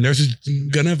 The nurse is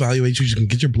gonna evaluate you. She's gonna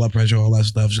get your blood pressure, all that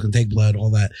stuff. She's gonna take blood, all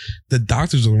that. The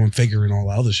doctors are the one figuring all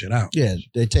the other shit out. Yeah,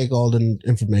 they take all the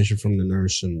information from the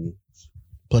nurse and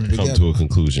put it together. Come to a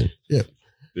conclusion. Yeah.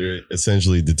 They're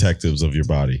essentially detectives of your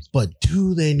body. But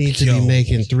do they need to be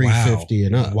making $350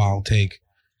 and up? Wild take.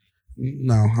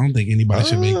 No, I don't think anybody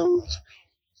should make.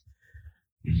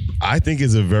 I think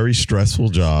it's a very stressful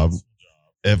job.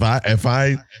 If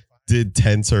I did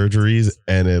 10 surgeries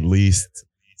and at least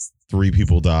 3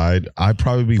 people died, I'd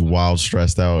probably be wild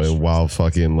stressed out and wild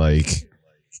fucking like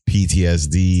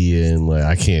PTSD and like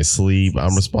I can't sleep.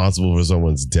 I'm responsible for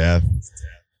someone's death.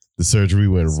 The surgery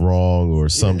went wrong or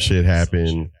some shit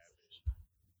happened.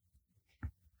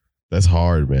 That's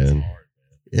hard, man.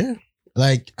 Yeah.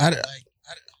 Like,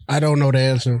 I don't know the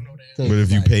answer. But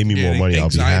if you pay me more money, I'll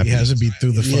be happy. Anxiety has to be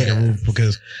through the fucking roof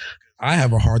because I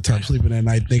have a hard time sleeping at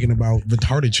night thinking about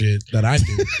retarded shit that I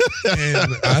do.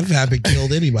 And I haven't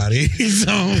killed anybody.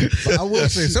 So but I will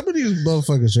say, some of these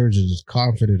motherfucking surgeons is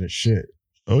confident as shit.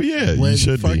 Oh, yeah. When you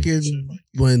should be.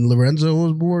 When Lorenzo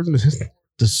was born,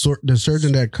 the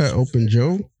surgeon that cut open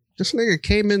Joe, this nigga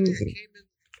came in.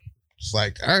 It's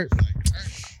like, all right,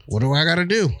 what do I got to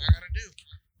do?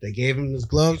 They gave him his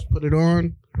gloves, put it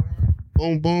on.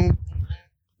 Boom, boom.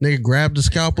 Nigga grabbed the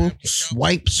scalpel,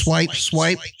 swipe,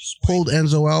 pulled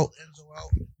Enzo out,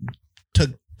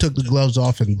 took the gloves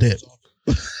off and dipped.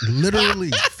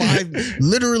 Literally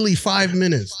 5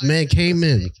 minutes. Man came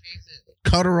in,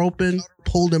 cut her open,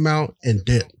 pulled him out, and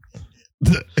dipped.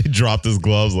 He dropped his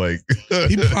gloves like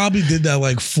he probably did that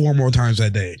like 4 more times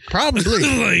that day. Probably,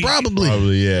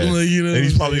 yeah. Like, you know, and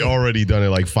he's probably already done it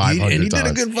like 500 times. And he did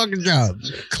a good fucking job.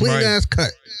 Clean ass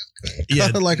cut. Yeah,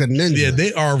 cut like a ninja. Yeah,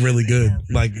 they are really good.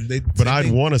 Like but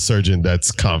I'd want a surgeon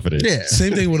that's confident. Yeah.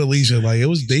 Same thing with Alicia. Like it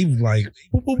was Dave. Like,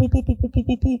 boop, boop, boop, boop, boop, boop,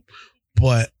 boop, boop.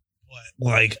 But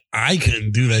like I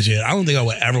couldn't do that shit. I don't think I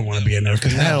would ever want to be a nurse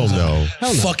because Hell no.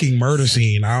 Fucking murder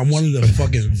scene. I wanted to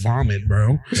fucking vomit,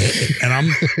 bro. And I'm.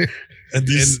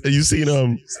 You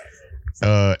seen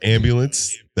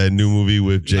Ambulance, that new movie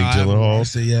with Jake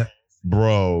Gyllenhaal? Yeah,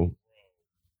 bro.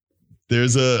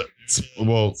 There's a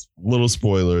little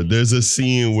spoiler. There's a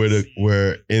scene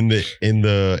where in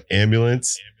the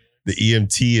ambulance, the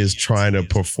EMT is trying to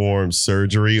perform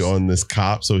surgery on this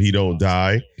cop so he don't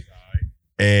die,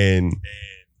 and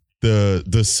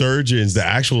the surgeons, the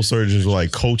actual surgeons, were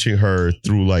like coaching her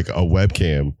through like a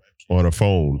webcam on a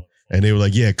phone, and they were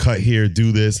like, "Yeah, cut here,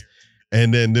 do this."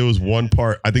 And then there was one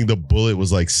part, I think the bullet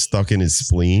was like stuck in his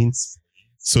spleen.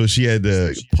 So she had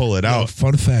to pull it out.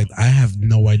 Fun fact, I have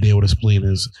no idea what a spleen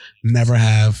is. Never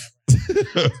have.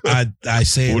 I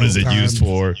say what is it used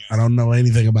for? I don't know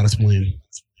anything about a spleen.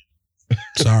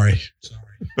 Sorry.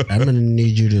 I'm going to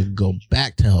need you to go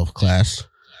back to health class.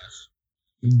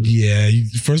 Yeah.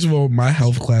 First of all, my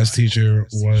health class teacher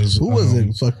was... Who was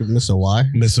it? Fucking Mr. Y?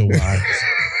 Mr. Y.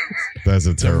 That's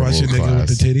a terrible Russian class. nigga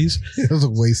with the titties. It was a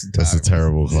waste of time. That's a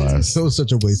terrible class. It was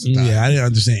such a waste of time. Yeah, I didn't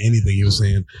understand anything he was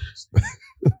saying.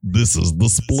 This is the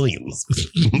spleen.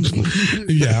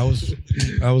 Yeah,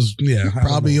 I was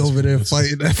probably over there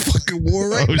fighting that fucking war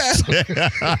right now. Shit.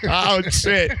 Oh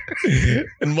shit!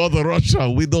 In Mother Russia,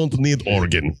 we don't need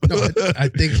organ. No, I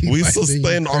think we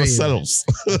sustain ourselves.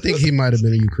 I think he might have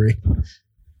been in Ukraine.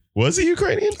 Was he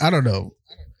Ukrainian? I don't know.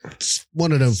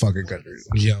 One of them fucking countries.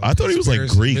 Yo, I thought he was like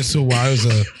Greek. Mr. Y was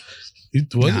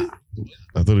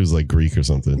I thought he was like Greek or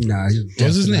something. Nah,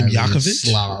 what's his name? Yakovich?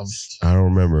 Slav. I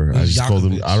don't remember. I just called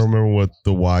him. I don't remember what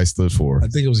the Y stood for. I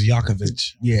think it was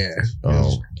Yakovich. Yeah.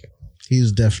 Oh,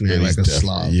 he's definitely like a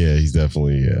Slav. Yeah, he's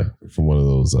definitely from one of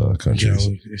those countries.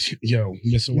 Yo,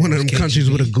 Mr. Y one of them countries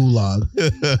with a gulag.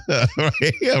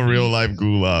 Right? A real life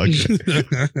gulag.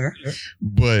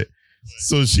 But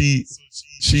so she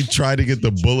tried to get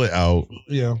the bullet out.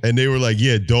 Yeah. And they were like,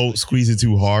 yeah, don't squeeze it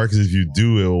too hard because if you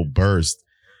do, it'll burst.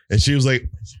 And she was like,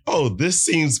 oh, this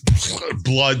seems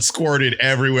blood squirted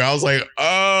everywhere. I was like,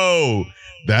 oh,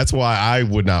 that's why I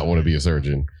would not want to be a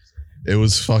surgeon. It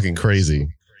was fucking crazy.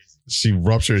 She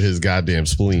ruptured his goddamn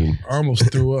spleen. I almost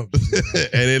threw up.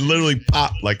 And it literally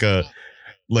popped like a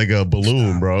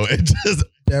balloon, bro. It just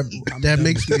that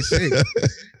makes me think.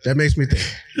 That makes me think.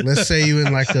 Let's say you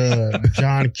in like a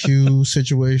John Q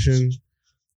situation.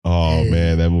 Oh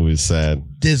man, that movie is sad.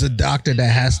 There's a doctor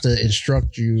that has to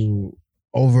instruct you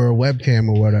over a webcam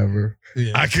or whatever.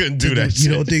 Yeah. I couldn't do that.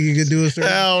 You don't think you could do it?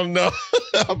 Hell no.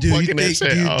 Do you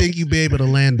think you'd be able to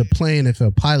land the plane if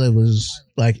a pilot was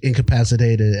like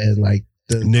incapacitated and like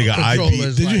the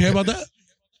nigga? Did you hear about that?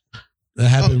 That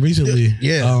happened recently.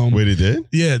 Yeah. Wait, it did?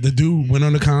 Yeah, the dude went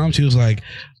on the comms. He was like,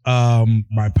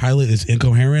 my pilot is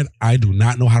incoherent. I do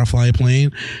not know how to fly a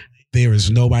plane. there is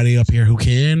nobody up here who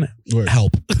can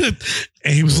help.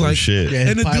 And he was like, shit. Yeah,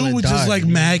 and the dude was just like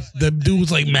mad. The dude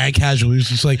was like mad casual. He was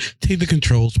just like, take the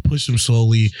controls, push them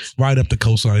slowly, right up the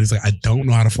coastline. He's like, I don't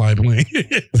know how to fly a plane.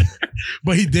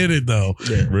 But he did it though.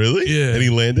 Yeah. Really? Yeah. And he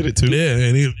landed it too? Yeah.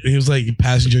 And he was like,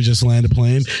 passenger just landed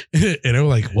plane. And they were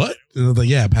like, what? And I was like,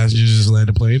 yeah, passenger just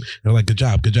landed plane. And they're like, good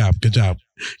job, good job, good job.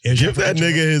 Give that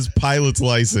nigga his pilot's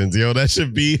license, yo. That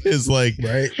should be his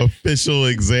official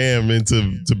exam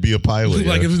to be a pilot.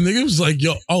 Like if the nigga was like,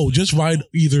 yo, just ride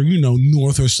either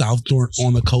north or south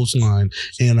on the coastline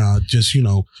and just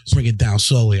bring it down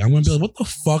slowly. I'm gonna be like, what the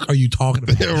fuck are you talking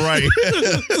about? Right.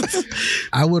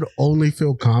 I would only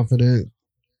feel confident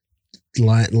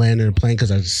landing a plane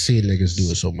because I see niggas do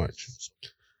it so much.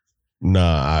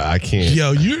 Nah, I can't.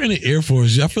 Yo, you're in the Air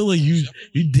Force. I feel like you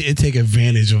didn't take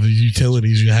advantage of the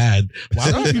utilities you had.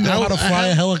 Why don't you know how to fly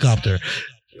a helicopter?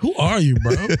 Who are you,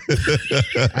 bro?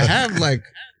 I have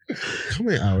how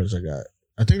many hours I got?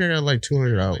 I think I got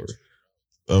 200 hours.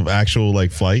 Of actual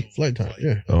flight time,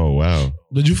 yeah. Oh, wow.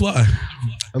 Did you fly?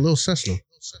 A little Cessna.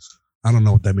 I don't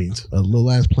know what that means. A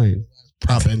little ass plane.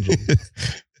 Prop engine.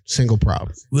 Single prop.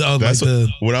 That's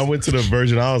when I went to the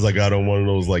Virgin Islands, I got on one of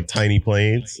those tiny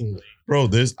planes. Bro,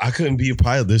 I couldn't be a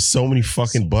pilot. There's so many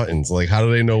fucking buttons. How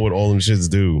do they know what all them shits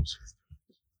do?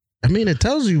 I mean, it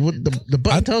tells you what the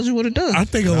button tells you what it does. I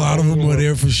think a lot of them are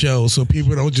there for show, so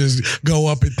people don't just go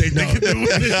up and think they can do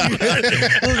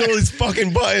it. Look at all these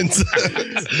fucking buttons.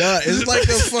 Nah, it's like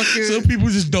a fucking. Some people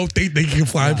just don't think they can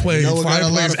fly planes.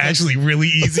 Flying planes is actually really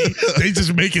easy. They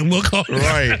just make it look hard.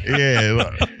 Right?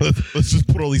 Yeah. Let's just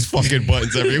put all these fucking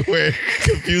buttons everywhere.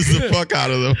 Confuse the fuck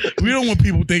out of them. We don't want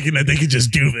people thinking that they can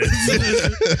just do this.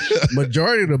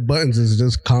 Majority of the buttons is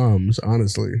just comms,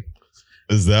 honestly.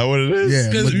 Is that what it is? Yeah,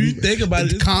 because you think about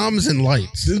it, comms and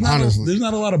lights. There's not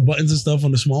a lot of buttons and stuff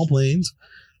on the small planes.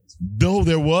 No,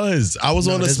 there was. I was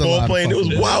on a small plane. It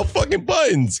was wild fucking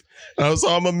buttons. So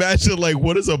I'm imagining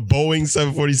what does a Boeing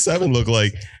 747 look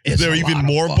like? Is there even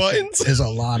more buttons? There's a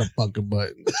lot of fucking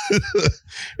buttons.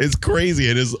 It's crazy.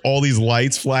 And there's all these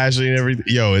lights flashing and everything.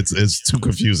 Yo, it's too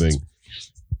confusing.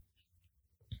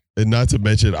 And not to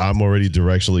mention, I'm already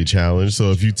directionally challenged.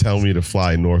 So if you tell me to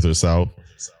fly north or south,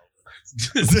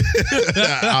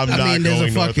 I'm not going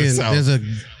north or south.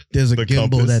 There's a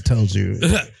gimbal compass that tells you.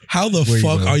 How the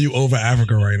fuck are you over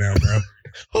Africa right now, bro?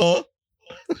 Huh?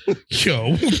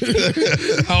 Yo.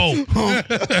 Help.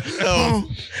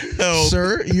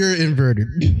 Sir, you're inverted.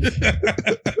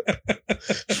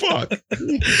 Fuck.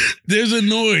 There's a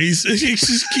noise. It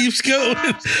just keeps going.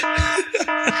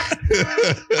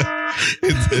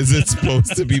 Is it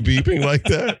supposed to be beeping like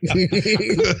that?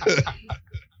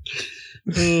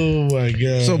 Oh my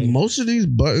god. So most of these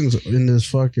buttons in this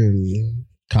fucking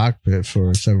cockpit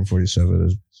for 747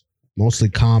 is mostly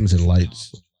comms and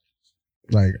lights.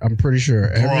 I'm pretty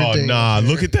sure everything. Bro, nah,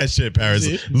 look at that shit,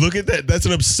 Paris. Look at that. That's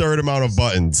an absurd amount of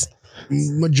buttons.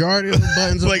 Majority of the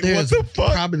buttons up there what is the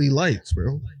fuck? probably lights,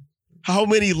 bro. How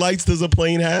many lights does a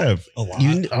plane have? A lot.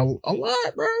 A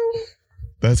lot, bro.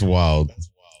 That's wild.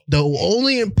 The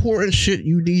only important shit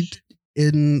you need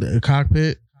in the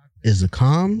cockpit is the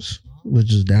comms,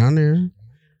 which is down there,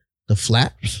 the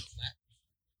flaps,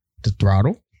 the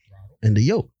throttle, and the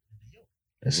yoke.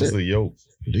 That's What's it. the yoke?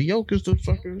 The yoke is the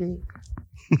fucking.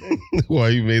 Why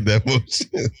you made that motion?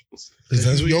 Is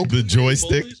that the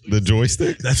joystick? The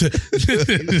joystick? That's it.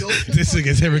 This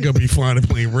nigga's ever gonna be flying a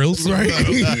plane real soon. Right. Fly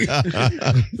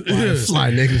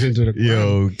niggas into the ground.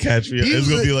 Yo, catch me. It's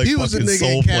gonna be like fucking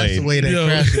Soul Plane. That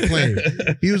crashed the plane.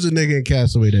 He was a nigga in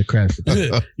Castaway that crashed the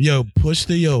plane. Yo, push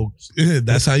the yoke.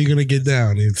 That's how you're gonna get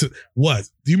down. It's, what?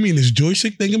 Do you mean this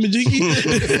joystick thingamajiggy?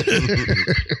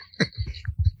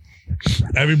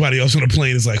 Everybody else on the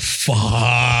plane is like,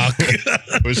 fuck.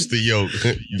 Push the yoke.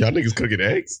 Y'all niggas cooking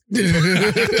eggs?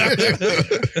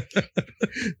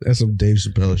 That's some Dave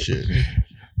Chappelle shit.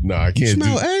 Nah, I can't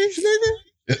smell eggs,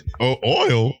 nigga? Oh,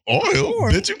 oil?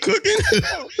 Bitch, you cooking?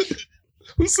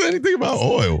 Who said anything about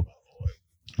oil?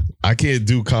 I can't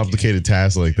do complicated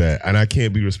tasks like that. And I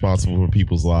can't be responsible for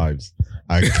people's lives.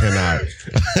 I cannot.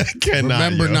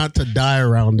 Remember not to die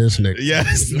around this nigga.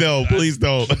 Yes, no, please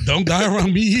don't. Don't die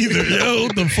around me either, yo.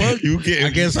 What the fuck? I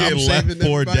guess I'm left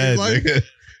for dead, nigga.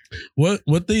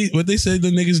 What they said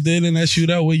the niggas did in that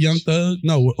shootout with Young Thug?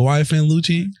 No, YFN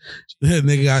Lucci. That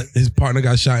nigga his partner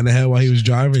got shot in the head while he was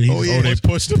driving. They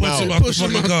pushed him out. Off the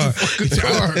fucking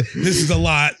car. This is a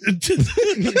lot.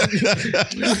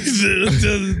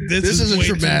 This is a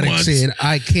traumatic scene.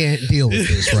 I can't deal with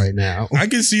this right now. I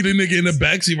can see the nigga in the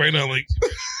backseat right now, like.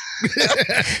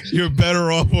 You're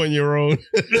better off on your own.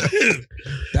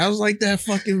 That was like that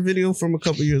fucking video from a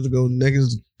couple years ago.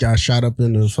 Niggas got shot up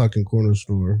in the fucking corner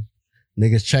store.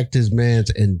 Niggas checked his mans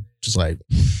and just like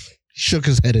shook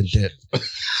his head and dipped.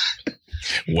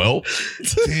 Well,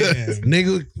 Damn.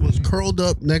 Nigga was curled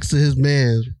up next to his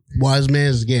man while his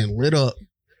man's is getting lit up.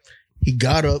 He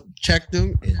got up, checked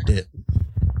him, and dipped.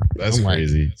 that's I'm like,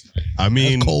 crazy. I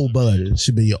mean, that's cold blooded. It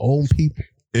should be your own people.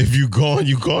 if you gone,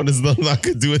 you gone. There's nothing I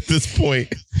could do at this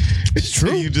point. It's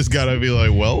true. You just gotta be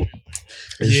like, well,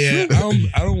 Yeah,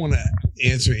 I don't want to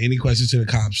answer any questions to the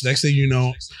cops. Next thing you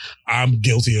know, I'm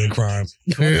guilty of a crime.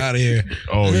 Fuck out of here.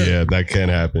 oh yeah, that can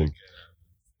happen.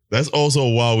 That's also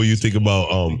wild when you think about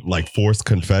like forced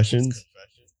confessions.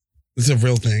 It's a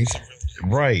real thing.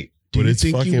 Right. Do But you it's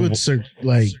think fucking you would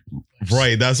like?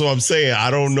 right. That's what I'm saying.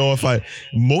 I don't know if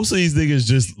most of these niggas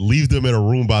just leave them in a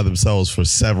room by themselves for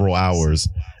several hours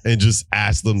and just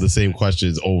ask them the same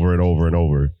questions over and over and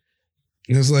over.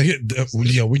 And it's like,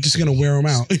 yo, we're just gonna wear them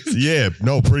out. Yeah,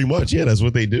 no, pretty much. Yeah, that's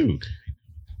what they do.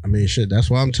 I mean, shit. That's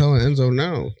why I'm telling Enzo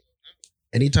now.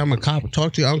 Anytime a cop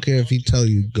talk to you, I don't care if he tell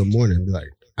you good morning. Be like,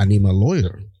 I need my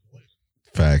lawyer.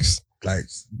 Facts. Like,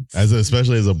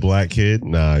 Especially as a black kid.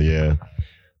 Nah, yeah.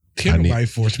 Can't nobody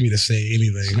force me to say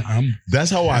anything.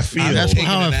 That's how I feel. that's taking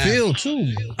how I an ad. feel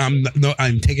too. I'm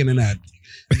taking an ad.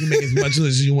 You can make as much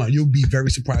as you want. You'll be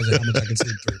very surprised at how much I can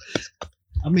sleep through.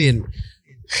 I mean,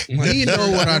 you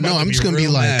know what I know. I'm just gonna be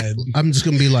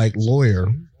like lawyer.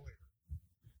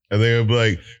 And they're gonna be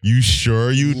like, you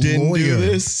sure you didn't Lawyer. do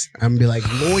this? I'm gonna be like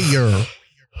lawyer.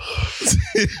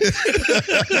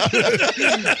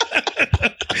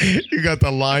 You got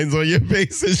the lines on your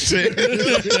face and shit.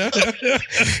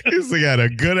 This got a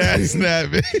good ass snap.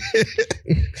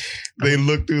 They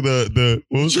look through the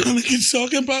what was it? Trying to get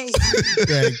talking about.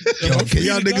 Yo, can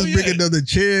y'all niggas bring another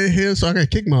chair in here so I can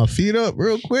kick my feet up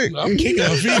real quick? I'm kicking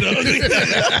my feet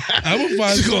up. I'm gonna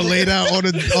find Just gonna lay down on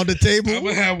the table. I'm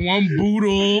gonna have one boot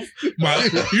off.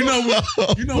 You know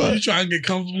when you try and get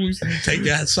comfortable, you take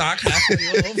that sock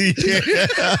halfway off.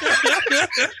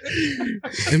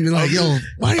 And be like, yo,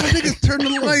 why y'all niggas turn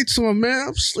the lights on, man?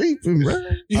 I'm sleeping, bro.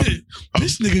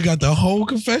 This nigga got the whole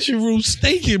confession room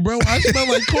stinking, bro. I smell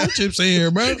like corn chips in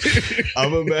here, bro.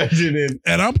 I'm imagining.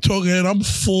 And I'm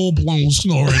full blown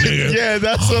snoring, nigga. Yeah,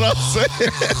 that's what I'm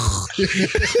saying.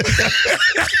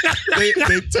 they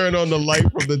turn on the light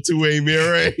from the two-way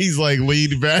mirror and he's like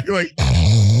leaning back like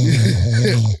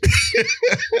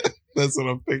that's what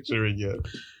I'm picturing, yeah.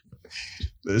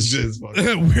 This shit's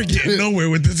fucking We're getting nowhere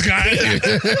with this guy.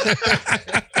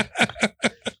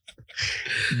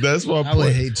 That's my I would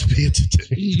point. hate to be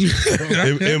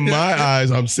entertained. In my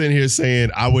eyes, I'm sitting here saying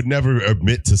I would never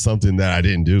admit to something that I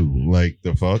didn't do. Like,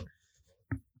 the fuck?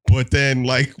 But then,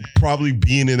 like, probably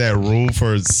being in that room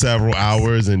for several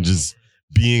hours and just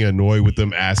being annoyed with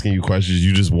them asking you questions,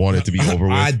 you just want it to be over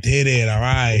with. I did it, all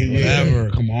right. Whatever.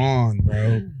 Come on,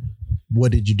 bro.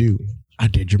 What did you do? I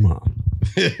did your mom.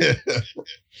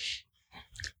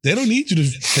 They don't need you to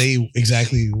say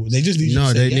exactly. They just need you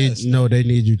to say yes. They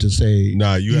need you to say.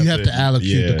 Nah, You have to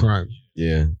allocate the crime.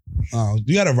 Yeah.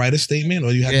 You got to write a statement,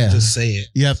 or you have to just say it.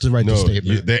 You have to write the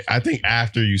statement. I think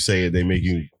after you say it, they make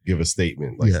you give a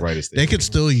statement, like write a statement. They could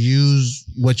still use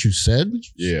what you said,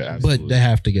 yeah, absolutely. but they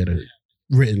have to get a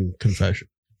written confession.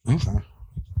 Okay.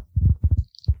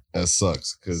 That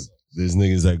sucks because there's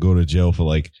niggas that go to jail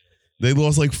for they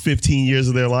lost 15 years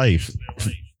of their life.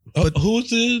 Who's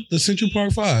the Central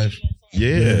Park 5?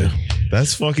 Yeah,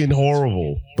 that's fucking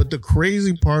horrible. But the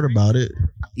crazy part about it,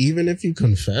 even if you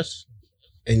confess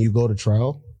and you go to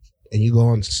trial and you go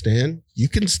on stand, you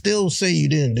can still say you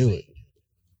didn't do it.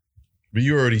 But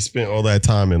you already spent all that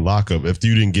time in lockup. If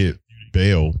you didn't get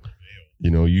bail,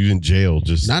 you in jail.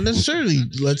 Just not necessarily.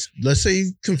 Let's say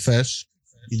you confess.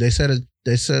 They said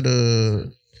a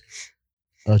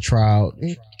trial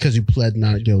because you pled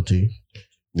not guilty.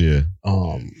 Yeah.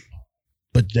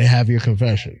 But they have your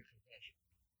confession.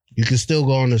 You can still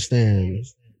go on the stand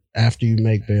after you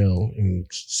make bail and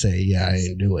say, yeah, I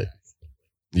didn't do it.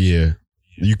 Yeah.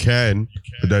 You can,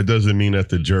 but that doesn't mean that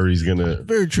the jury's gonna.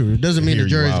 Very true. It doesn't mean the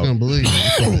jury's gonna believe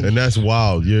you. And that's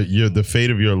wild. You're the fate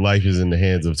of your life is in the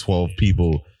hands of 12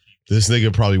 people. This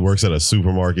nigga probably works at a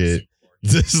supermarket.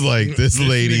 This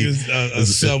lady is a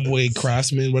Subway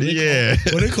craftsman. What do yeah.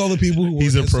 What do they call the people who work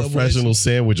He's a at professional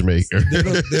sandwich maker.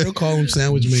 They don't call them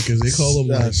sandwich makers. They call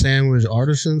them sandwich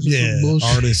artisans.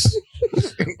 Artists.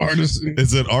 Artists.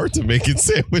 It's an art to making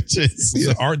sandwiches. There's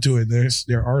an art to it.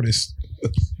 They're artists.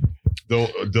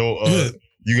 Don't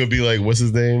you gonna be like, what's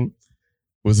his name?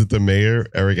 Was it the mayor,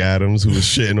 Eric Adams, who was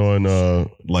shitting on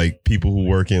like people who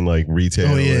work in like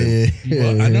retail? Oh yeah.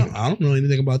 Well, I don't know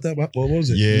anything about that. What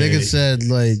was it? Yeah, Nigga said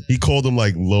like he called them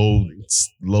like low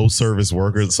service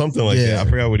workers, something like that. I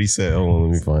forgot what he said. Hold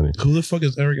on, let me find it. Who the fuck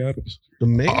is Eric Adams? the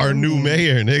mayor. Our new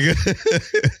mayor, nigga.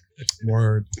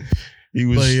 Word. He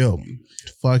was. But yo,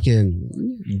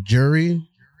 fucking jury.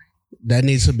 That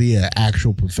needs to be an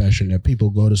actual profession that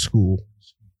people go to school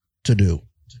to do.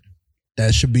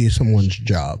 That should be someone's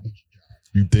job.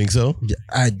 You think so?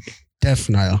 I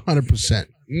definitely 100%.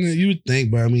 You would think,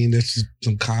 but I mean, that's just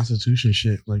some constitution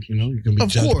shit. Like, you know, you can be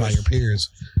judged by your peers.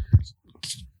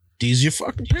 These your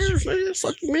fucking peers, man.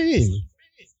 Fucking mean.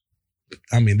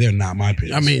 I mean, they're not my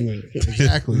peers. I mean,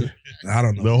 exactly. I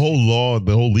don't know. The whole law,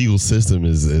 the whole legal system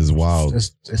is wild.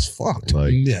 It's fucked.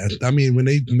 Like, Yeah, I mean, when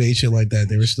they made shit like that,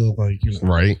 they were still like, you know,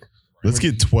 right? Let's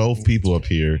get 12 people up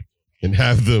here and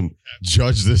have them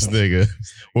judge this nigga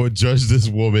or judge this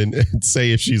woman and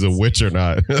say if she's a witch or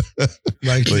not.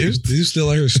 like they're still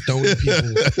out here stoning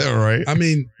people. Right? I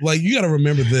mean, like, you got to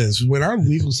remember this: when our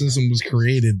legal system was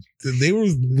created, they were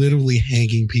literally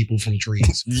hanging people from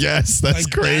trees. Yes, that's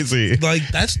Like, crazy.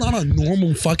 That's not a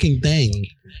normal fucking thing.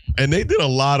 And they did a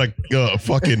lot of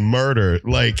fucking murder.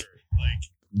 Like,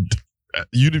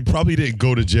 you probably didn't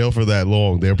go to jail for that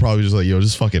long. They're probably just like, yo,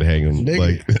 just fucking hang him. Nigga.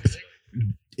 Like,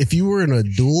 If you were in a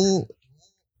duel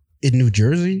in New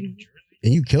Jersey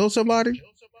and you kill somebody,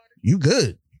 you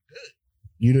good.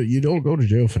 You don't go to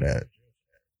jail for that.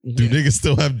 do niggas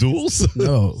still have duels?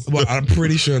 No. Well, I'm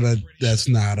pretty sure that's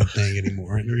not a thing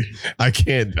anymore. I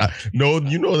can't. No,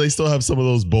 you know, they still have some of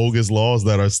those bogus laws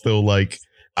that are still like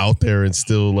out there and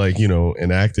still like, you know,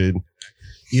 enacted.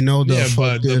 You know the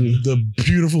but fucking the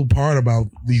beautiful part about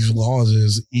these laws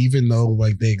is, even though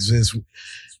like they exist,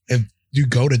 if you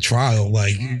go to trial,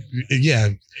 like, yeah,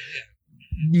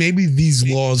 maybe these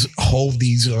laws hold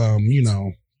these you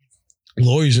know,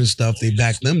 lawyers and stuff, they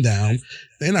back them down.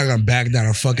 They're not gonna back down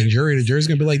a fucking jury. The jury's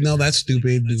gonna be like, no, that's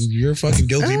stupid. You're fucking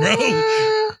guilty, bro.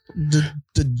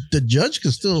 the judge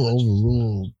can still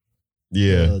overrule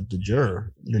the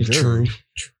juror. True.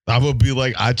 I'm gonna be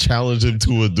like, I challenged him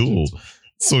to a duel,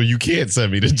 so you can't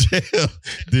send me to jail.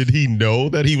 Did he know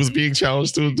that he was being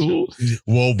challenged to a duel?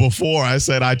 Well, before I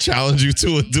said I challenge you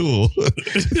to a duel,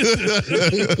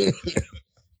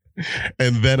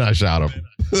 and then I shot him.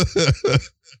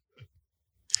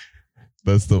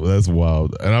 That's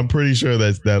wild, and I'm pretty sure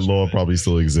that law probably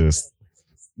still exists.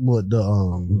 What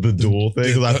The duel thing?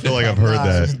 Because I feel like I've heard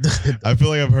that. I feel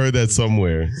like I've heard that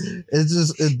somewhere. It's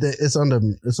just it's under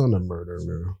murder,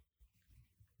 bro.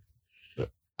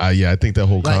 Yeah, I think that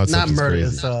whole Like, concept not is murder.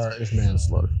 crazy. It's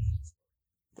manslaughter.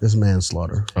 It's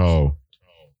manslaughter. Oh,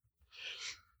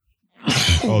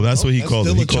 that's what he called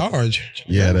it. Still He a called- charge.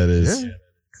 Yeah, that is. Yeah.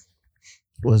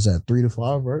 What's that? 3 to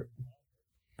 5, right?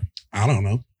 I don't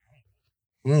know.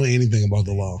 I don't know anything about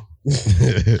the law.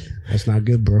 That's not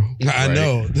good, bro. I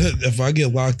know. If I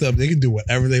get locked up, they can do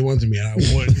whatever they want to me, and I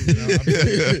wouldn't. You know? I'd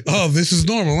be like, oh, this is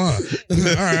normal, huh?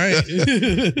 All right.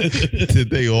 Did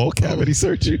they all cavity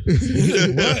search you?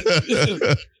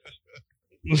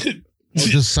 What?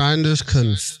 Just sign this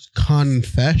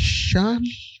confession.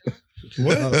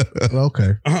 What?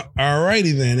 Okay. All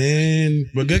righty then. And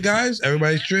we're good, guys?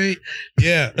 Everybody straight?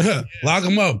 Yeah. Lock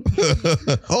them up.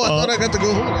 Oh, I thought I got to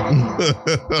go home.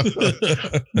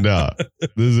 Nah,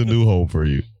 this is a new home for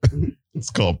you. It's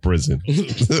called prison.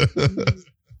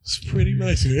 It's pretty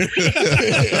nice here.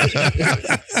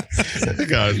 I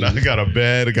got a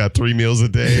bed. I got 3 meals a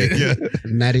day. Yeah.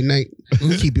 Natty night.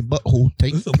 Keep your butthole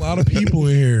tight. There's a lot of people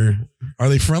in here. Are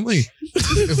they friendly?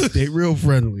 They real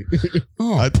friendly.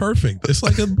 Oh, perfect. It's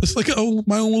like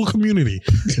my own little community.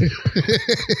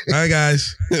 All right,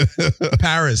 guys.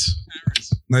 Paris.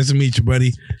 Nice to meet you,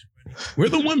 buddy. We're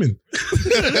the women.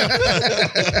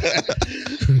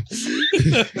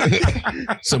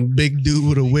 Some big dude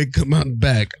with a wig come out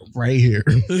back right here.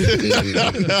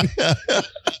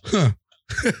 Huh.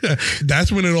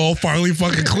 That's when it all finally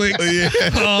fucking clicked. Yeah.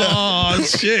 Oh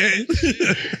shit.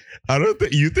 I don't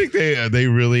think you think they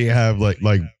really have like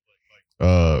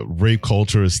rape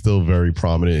culture is still very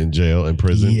prominent in jail and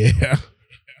prison. Yeah.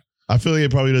 I feel like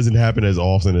it probably doesn't happen as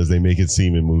often as they make it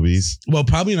seem in movies. Well,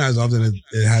 probably not as often as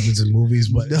it happens in movies,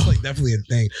 but it's like definitely a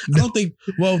thing. I don't think.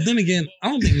 Well, then again, I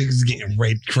don't think niggas getting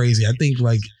raped crazy. I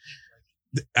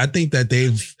think that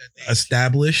they've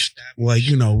established, like,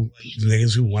 you know,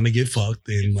 niggas who want to get fucked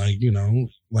and, like, you know,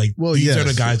 like, Well, these yes. are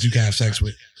the guys you can have sex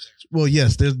with. Well,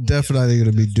 yes, there's definitely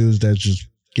going to be dudes that's just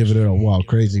giving it a wild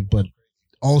crazy, but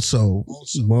also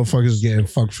motherfuckers getting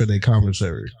fucked for their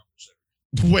commissary.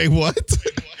 Wait, what?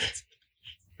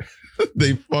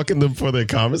 They fucking them for their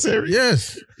commissary?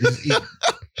 Yes.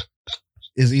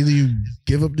 It's either you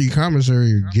give up the commissary or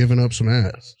you're giving up some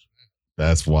ass.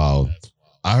 That's wild.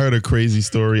 I heard a crazy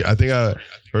story. I think I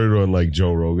heard it on like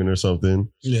Joe Rogan or something.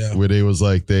 Yeah. Where they was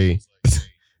like they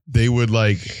would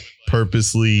like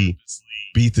purposely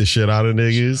beat the shit out of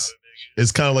niggas.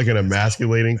 It's kind of like an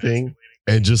emasculating thing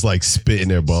and just like spit in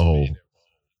their butthole.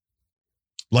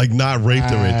 Like not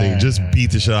raped or anything, just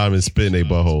beat the shit out of them and spit in their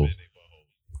butthole.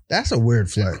 That's a weird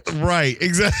flex. Right,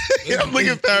 exactly. I'm looking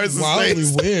at Paris' wildly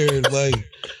face. weird. Like,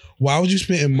 why would you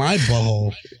spit in my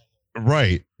butthole?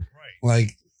 Right.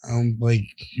 Like, like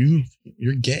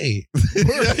you're gay.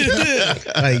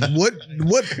 Like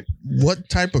what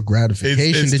type of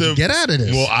gratification did you get out of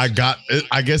this? Well,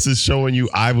 I guess it's showing you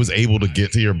I was able to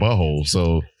get to your butthole,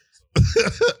 so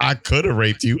I could have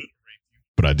raped you,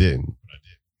 but I didn't.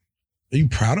 Are you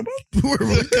proud about it? What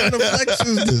kind of flex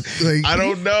is this? Like, I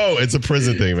don't know. It's a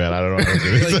prison thing, man. I don't know. How to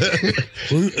do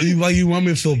it. Like you want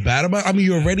me to feel bad about it? I mean,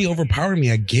 you already overpowered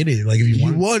me. I get it. Like if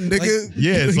you won, nigga. Like,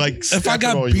 yeah, it's like if I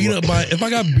got beat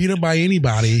up by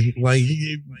anybody, like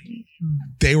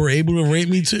they were able to rape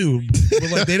me too.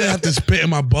 But like they didn't have to spit in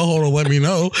my butthole to let me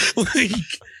know. Like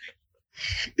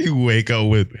you wake up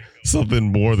with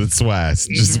something more than swass,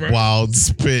 just wild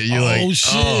spit. You're like, oh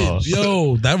shit,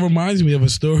 yo, that reminds me of a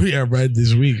story I read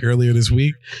earlier this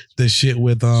week. The shit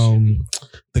with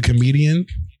the comedian,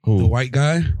 the white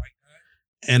guy,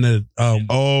 and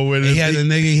when he had a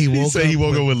nigga. He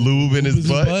woke up with lube in his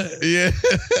butt. Yeah,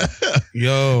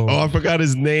 yo. Oh, I forgot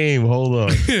his name. Hold on.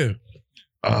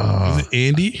 Was it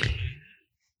Andy?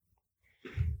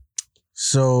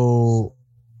 So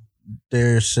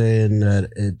they're saying that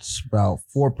it's about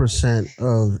 4%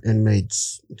 of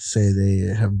inmates say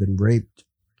they have been raped.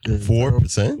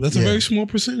 4%? That's a very small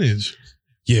percentage.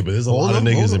 Yeah, but there's a lot of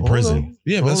niggas in prison.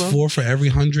 Yeah, but that's 4 for every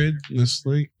 100. That's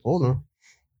like hold on.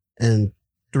 And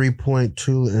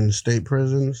 3.2 in state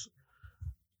prisons.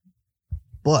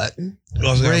 But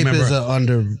rape is an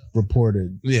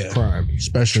underreported crime,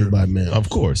 especially by men. Of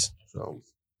course. So,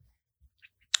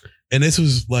 and this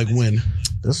was like when?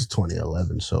 This is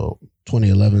 2011. So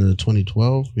 2011 to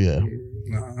 2012. Yeah.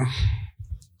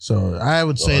 So I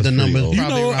would say the number. You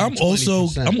know, I'm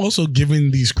also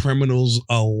giving these criminals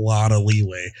a lot of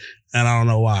leeway, and I don't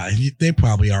know why. They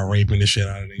probably are raping the shit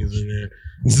out of niggas in there.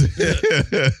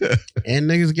 And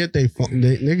niggas get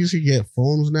niggas can get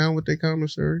phones now with their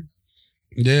commissary.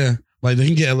 Yeah, like they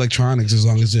can get electronics as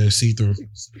long as they're see through.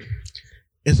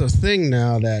 It's a thing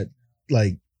now that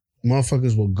like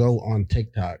motherfuckers will go on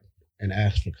TikTok and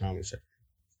ask for commissary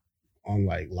on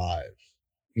like live.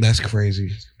 That's crazy.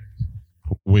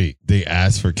 Wait, they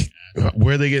ask for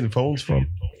where are they getting phones from?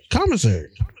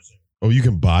 Commissary. Oh, you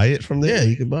can buy it from there? Yeah,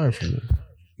 you can buy it from there.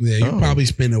 Yeah, you probably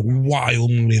spend a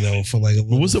wild money though for like.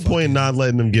 But what's the point in not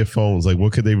letting them get phones? Like,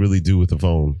 what could they really do with the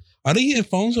phone? Are they getting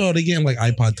phones or are they getting like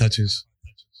iPod touches?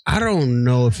 I don't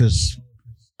know if it's.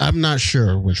 I'm not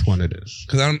sure which one it is.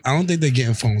 Because I don't think they're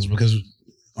getting phones because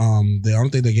I don't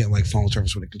think they're getting like phone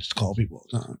service where they can just call people all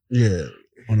the time. Yeah,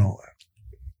 and all that.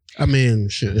 I mean,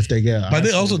 shit. If they get, but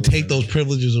they also take those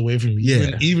privileges away from you.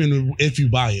 Yeah, even if you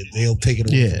buy it, they'll take it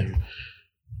away from you.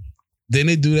 Then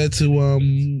they do that to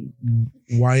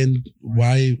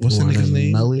what's the nigga's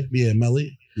name? Melly? Yeah,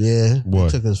 Melly. Yeah,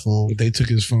 what? They took his phone. They took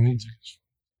his phone.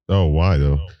 Oh, why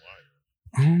though?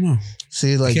 I don't know.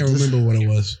 See, like I can't remember what it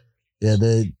was. Yeah,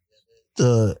 the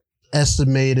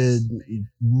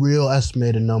real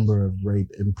estimated number of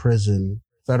rape in prison,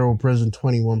 federal prison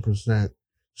 21%,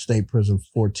 state prison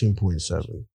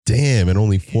 14.7. Damn, and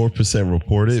only 4%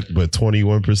 reported, but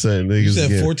 21% niggas. You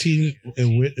said 14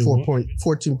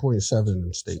 14.7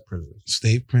 in state prison.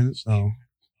 State prison? Oh.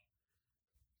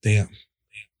 Damn.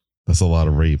 That's a lot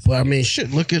of rape. But I mean,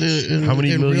 shit, look at it in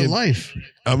real life.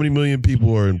 How many million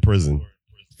people are in prison?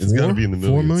 It's got to be in the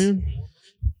millions. 4 million?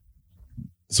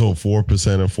 So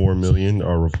 4% of 4 million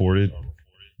are reported,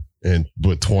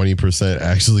 but 20%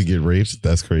 actually get raped?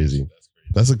 That's crazy.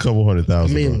 That's a couple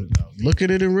 100,000. I mean, look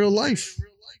at it in real life.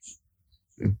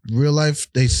 In real life,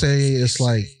 they say it's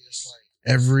like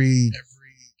every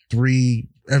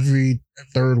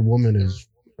third woman is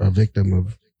a victim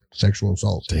of sexual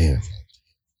assault. Damn.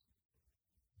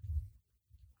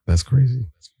 That's crazy.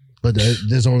 But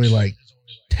there's only like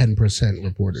 10%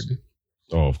 reported.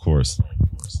 Oh, of course.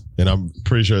 And I'm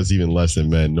pretty sure it's even less than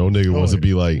men. No nigga wants to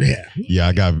be like, yeah,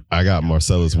 I got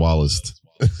Marcellus Wallace.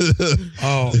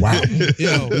 Oh wow!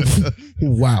 Yo,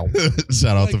 wow!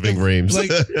 Shout out to Ving Rhames.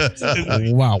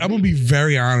 Wow! I'm gonna be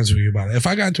very honest with you about it. If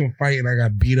I got into a fight and I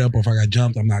got beat up, or if I got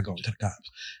jumped, I'm not going to the cops.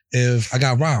 If I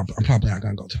got robbed, I'm probably not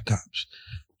gonna go to the cops.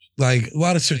 like a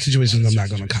lot of situations I'm not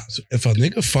gonna cause. If a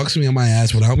nigga fucks me on my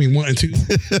ass without me wanting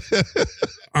to,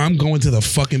 I'm going to the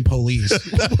fucking police.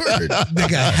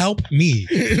 Nigga, help me.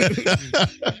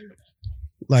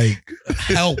 Like,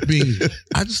 help me.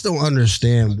 I just don't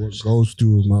understand what goes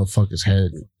through a motherfucker's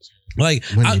head. Like,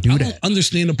 when I you do don't that.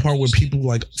 understand the part where people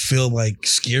like feel like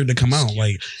scared to come out.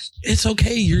 Like, it's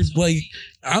okay. You're like,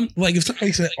 I'm like, if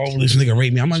somebody said, "Oh, this nigga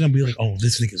raped me," I'm not gonna be like, "Oh,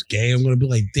 this nigga's gay." I'm gonna be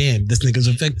like, "Damn, this nigga's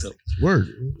a victim." Word.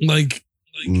 Like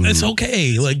it's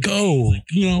okay. Like, go.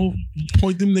 You know,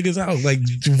 point them niggas out. Like,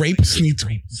 rapists need to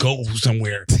go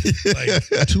somewhere.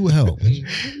 Like, To hell.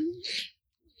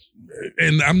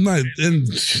 and I'm not, and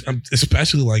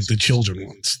especially like the children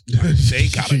ones. They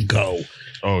gotta go.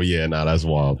 Oh yeah, nah, that's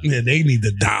wild. Yeah, they need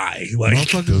to die. Like,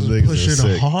 Motherfuckers those are niggas are pushing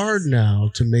sick. hard now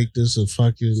to make this a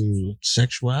fucking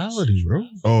sexuality, bro.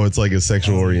 Oh, it's like a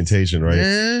sexual orientation, right?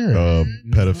 Yeah.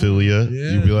 Pedophilia.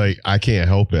 Yeah. You'd be like, I can't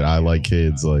help it. I like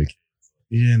kids. Like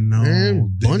yeah, no. Man,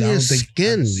 I on don't your think-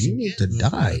 skin. You need to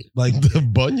die. Like, the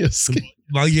bunya skin.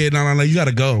 like, yeah, no, you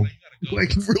gotta go.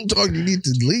 Like, real talk, you need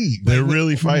to leave. They're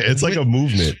really fighting. It's like a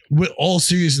movement. With all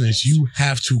seriousness, you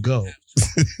have to go.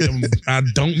 I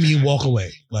don't mean walk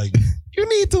away. Like, You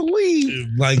need to leave.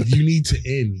 like you need to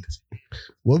end.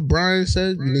 What Brian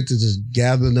said, you need to just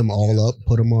gather them all up,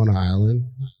 put them on an island,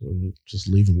 and just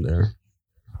leave them there.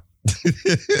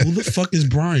 Who the fuck is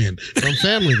Brian? From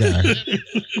Family Guy.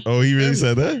 Oh, he really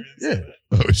said that? Yeah.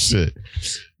 Oh shit.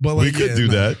 But We like, could yeah, do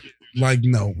no. that. Like,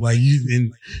 no, like you,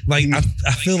 and like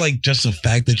I feel like just the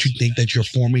fact that you think that you're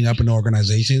forming up an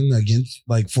organization against,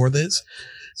 like, for this,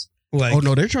 like, Oh,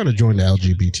 no, they're trying to join the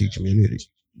LGBT community.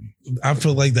 I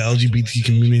feel like the LGBT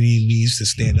community needs to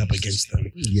stand up against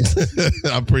them. Yeah.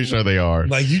 I'm pretty sure they are.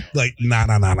 Like, you, like, nah.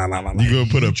 You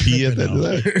gonna put a P at the end of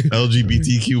that?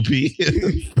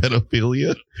 LGBTQP?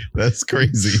 Pedophilia? That's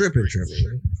crazy. Tripping.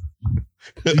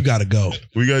 You gotta go.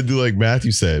 We gotta do like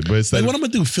Matthew said, but it's Like, like what I'm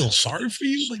gonna do? Feel sorry for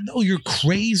you? Like, no, you're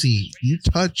crazy. You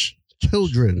touch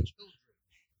children.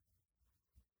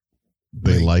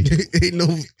 they like it. ain't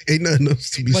nothing else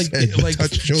to be Like, said. like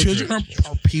Touch children are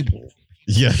people.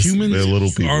 Yes, Humans they're little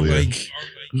people. are yeah. like,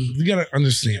 you gotta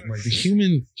understand, like, the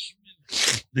human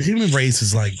race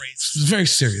is like, it's very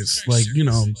serious. Like, you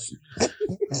know,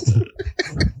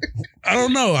 I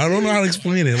don't know how to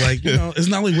explain it. Like, you know, it's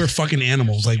not like we're fucking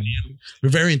animals. Like, we're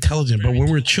very intelligent, but when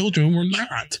we're children, we're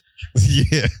not.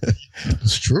 Yeah.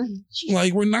 It's true.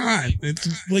 Like, we're not.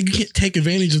 It's like, you can't take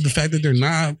advantage of the fact that they're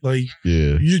not. Like,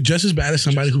 Yeah. you're just as bad as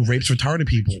somebody who rapes retarded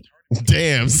people.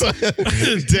 Damn, son.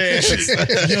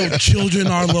 Damn. Yo, children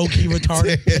are low-key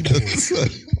retarded people.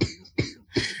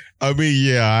 I mean,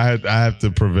 yeah, I have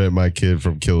to prevent my kid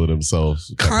from killing himself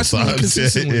a couple Constantly, times.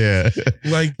 consistently. Yeah.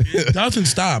 Like, it doesn't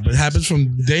stop. It happens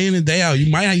from day in and day out. You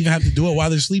might even have to do it while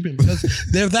they're sleeping because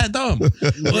they're that dumb.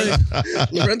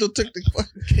 Like, Lorenzo took the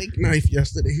fucking cake knife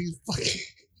yesterday. He's fucking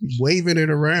waving it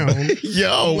around.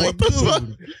 Yo, I'm what like, the fuck?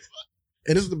 dude.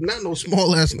 And it's not no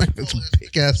small ass knife. It's a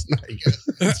big ass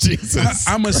knife. Jesus.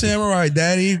 I'm a samurai,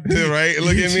 daddy. Right?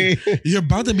 Look at me. You're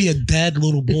about to be a dead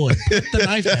little boy. Put the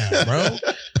knife down, bro.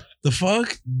 The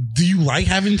fuck? Do you like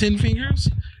having 10 fingers?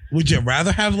 Would you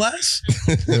rather have less?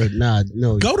 Nah,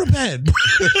 no. Go to bed.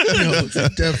 No,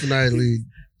 definitely.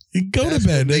 Go to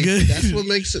bed, nigga. That's what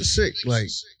makes it sick. Like,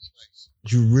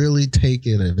 you really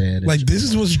taking advantage. Like, this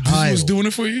is what's Child. doing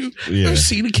it for you? Yeah. I've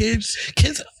seen the kids.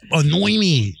 Kids annoy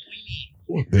me.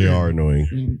 They are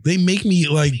annoying. They make me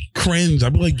like cringe.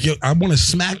 I'd be like, yo, I want to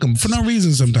smack them for no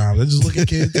reason sometimes. I just look at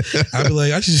kids. I'd be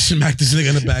like, I should just smack this nigga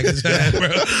in the back of his head, bro.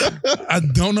 I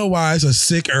don't know why. It's a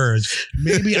sick urge.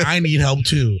 Maybe I need help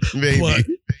too. Maybe. But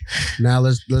now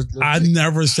let's I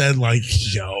never said like,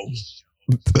 yo.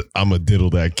 I'm a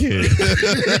diddle that kid.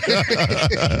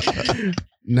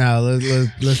 now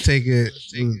let's take it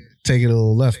a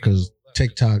little left because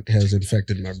TikTok has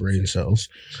infected my brain cells.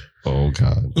 Oh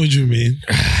God. What you mean?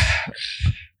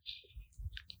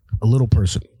 A little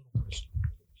person,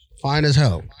 fine as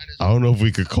hell. I don't know if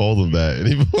we could call them that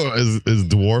anymore. Is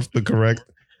dwarf the correct?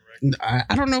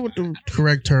 I don't know what the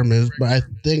correct term is, but I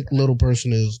think little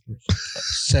person is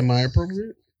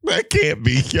semi-appropriate. That can't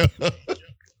be. Yo.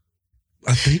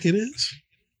 I think it is.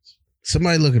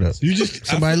 Somebody look it up. You just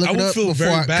Somebody look I it would up feel before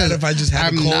very bad if I just had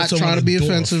I'm to call not someone trying to a be dwarf.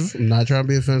 offensive. I'm not trying to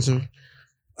be offensive.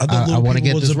 I thought I wanna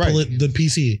get this right. The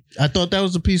PC. I thought that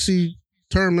was a PC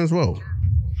term as well.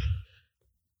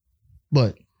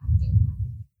 But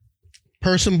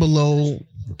person below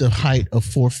the height of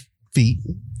 4 feet,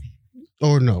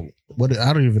 or no, what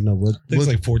I don't even know what. I think it's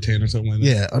like 410 or something like that.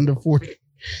 Yeah, under 4.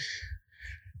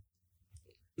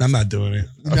 I'm not doing it.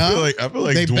 I feel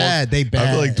like they dwarf, bad. They bad.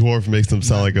 I feel like dwarf makes them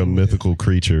sound like a mythical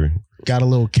creature. got a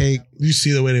little cake. You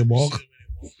see the way they walk?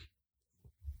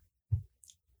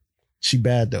 She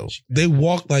bad though. They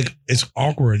walk like it's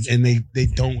awkward, and they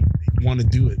don't want to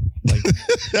do it. Like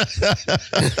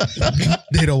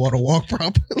they don't want to walk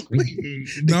properly.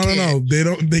 No. They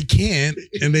don't. They can't,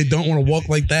 and they don't want to walk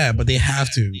like that, but they have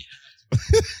to.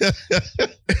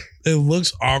 It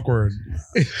looks awkward.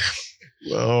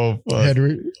 Oh fuck.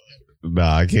 Henry.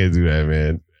 Nah, I can't do that,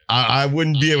 man. I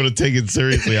wouldn't be able to take it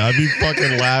seriously. I'd be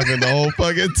fucking laughing the whole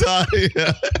fucking time.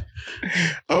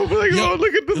 I'd be like, oh,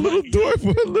 look at the little dwarf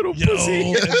with a little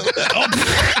pussy.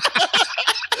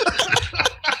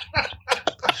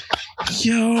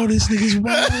 Yo, this nigga's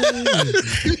wild.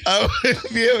 I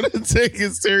wouldn't be able to take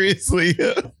it seriously.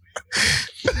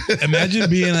 Imagine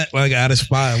being at a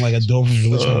spot and like a dwarf was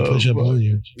really trying to push up on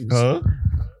you. Huh?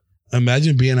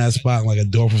 Imagine being at a spot and like a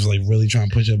dwarf was like really trying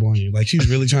to push up on you. Like she was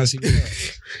really trying to see you.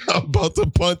 I'm about to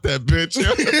punt that bitch.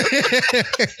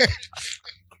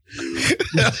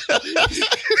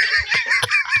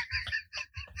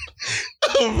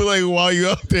 I'll be like, while you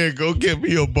out there, go get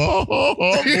me a ball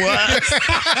blast.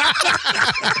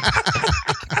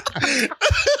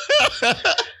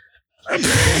 Oh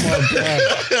my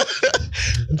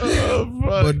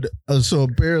god! But so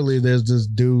apparently, there's this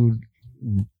dude,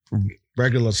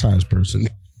 regular sized person,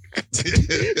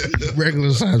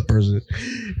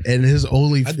 and his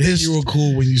only. I think you were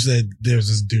cool when you said there's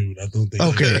this dude. I don't think.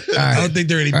 Okay, I don't think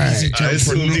there are any PC I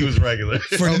assumed he was regular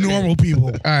for normal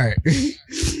people. All right.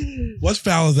 What's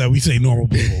foul is that we say normal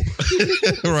people,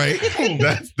 right?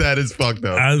 That is fucked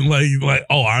up. I'm like,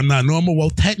 oh, I'm not normal.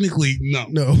 Well, technically, no,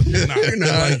 you're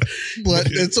not. Like, but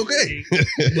it's okay.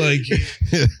 Like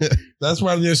that's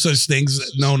why there's such things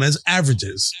known as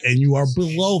averages, and you are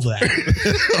below that.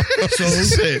 So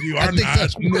you are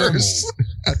not normal.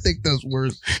 I think that's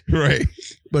worse. Right.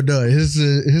 But no, his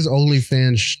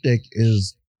OnlyFans shtick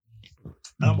is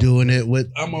doing it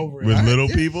with. I'm over it. With little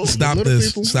people? Stop little this.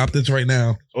 people? Stop this right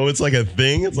now. Oh, it's like a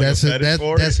thing? It's like That's a fetish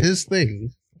for that's it? his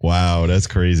thing. Wow, that's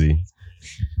crazy.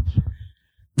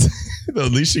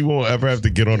 At least she won't ever have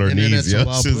to get on her knees. Yo.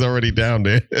 She's already down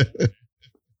there.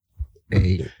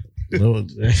 Hey,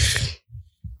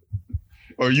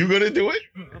 Are you going to do it?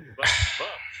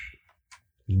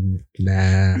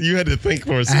 Nah. You had to think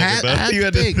for a second. You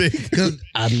had to think. Because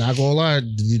I'm not going to lie,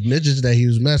 the midgets that he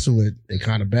was messing with, they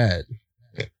kind of bad.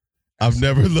 I've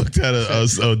never looked at a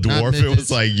dwarf and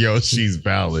was like, yo, she's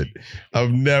valid.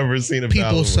 I've never seen a people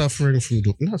valid suffering from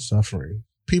not suffering.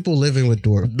 People living with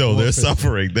dwarf. No, they're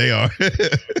suffering. They are.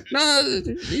 Nah,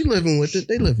 they living with it.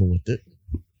 They living with it.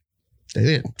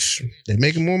 They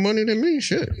making more money than me.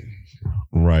 Shit.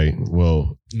 Right.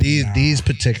 Well, these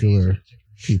particular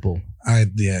people.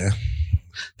 The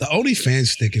OnlyFans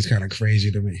stick is kind of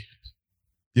crazy to me.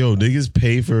 yo, niggas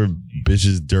pay for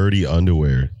bitches' dirty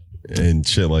underwear and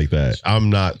shit like that. I'm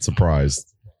not surprised.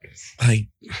 Like,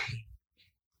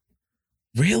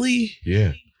 really?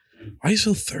 Yeah. Why are you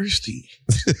so thirsty?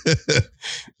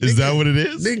 Is that what it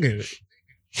is? Nigga,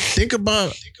 think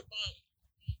about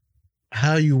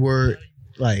how you were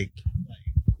like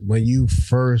when you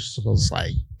first was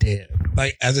like, damn.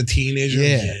 Like as a teenager?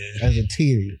 Yeah, as a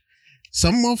teenager.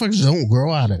 Some motherfuckers don't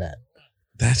grow out of that.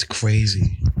 That's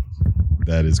crazy.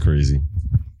 That is crazy.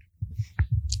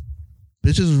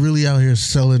 Bitches really out here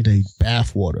selling their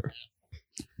bath water.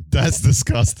 That's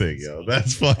disgusting, yo.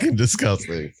 That's fucking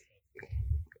disgusting.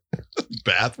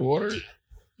 Bath water?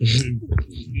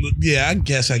 Yeah, I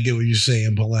guess I get what you're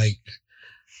saying, but like,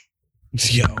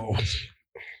 yo,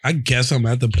 I guess I'm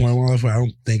at the point in my life where I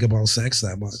don't think about sex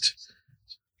that much.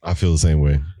 I feel the same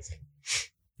way.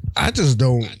 I just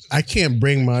don't. I can't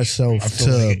bring myself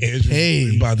to like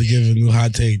pay. About to give a new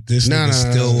hot take. This nigga's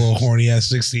still a little horny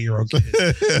ass 16-year-old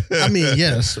kid. I mean,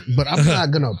 yes, but I'm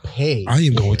not gonna pay. I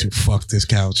am going to fuck this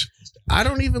couch. I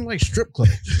don't even like strip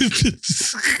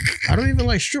clubs. I don't even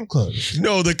like strip clubs.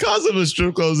 No, the concept of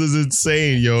strip clubs is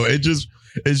insane, yo.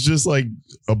 It's just like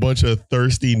a bunch of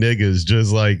thirsty niggas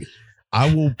just like,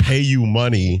 I will pay you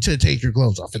money to take your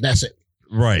clothes off, and that's it.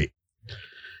 Right.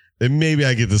 And maybe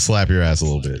I get to slap your ass a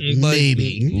little bit.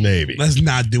 Maybe. That's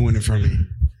not doing it for me.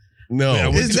 No. I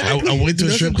went to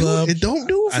a strip club. It don't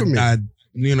do it for me.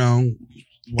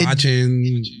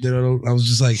 Watching, I was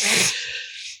just like,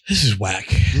 this is whack.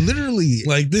 Literally.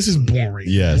 Like, this is boring.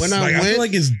 Yes. When I feel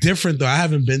like it's different, though. I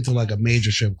haven't been to, like, a major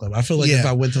strip club. I feel like if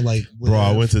I went to, like... Bro,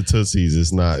 I went to Tootsie's.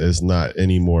 It's not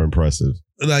any more impressive.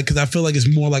 Like, because I feel like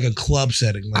it's more like a club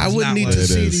setting. Like, I would need like, to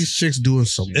see these chicks doing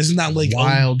some. It's not like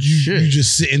wild shit. You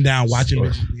just sitting down watching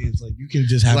bitches dance. Like, you can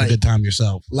just have a good time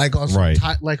yourself. Like on some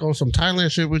like on some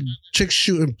Thailand shit with chicks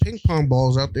shooting ping pong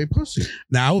balls out their pussy.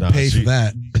 Now I would pay for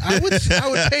that. I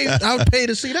would pay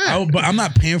to see that. But I'm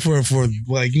not paying for it for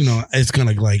like, you know, it's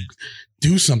gonna like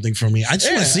do something for me. I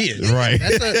just want to see it. Right.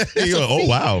 That's oh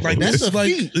wow. Like this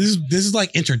is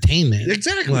like entertainment.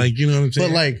 Exactly. Like, you know what I'm saying?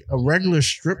 But like a regular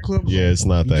strip club, it's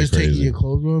not that just crazy. taking your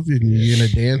clothes off and you're gonna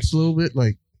dance a little bit.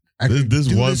 Like I could do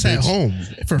this at home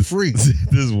for free.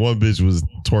 This one bitch was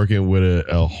twerking with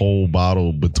a whole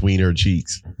bottle between her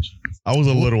cheeks. I was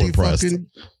a little impressed.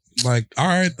 Like, all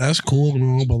right, that's cool and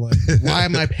all, but like, why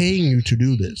am I paying you to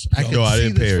do this? I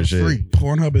didn't pay her shit. Free.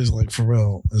 Pornhub is like for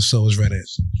real, and so is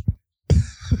Reddit.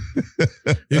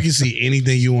 You can see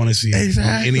anything you want to see on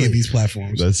any of these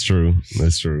platforms. That's true.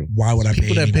 That's true. Why would I pay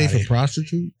anybody? Pay for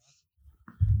prostitute?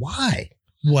 Why?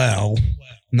 Well,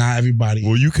 not everybody.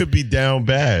 Well, you could be down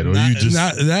bad, or you just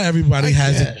not everybody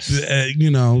has it.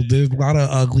 You know, there's a lot of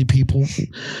ugly people.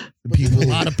 A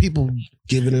lot of people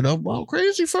giving it up while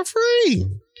crazy for free.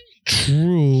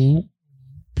 True,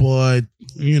 but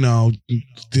you know,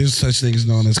 there's such things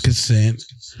known as consent,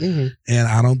 and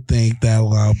I don't think that.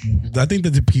 I think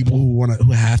that the people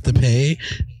who have to pay,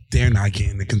 they're not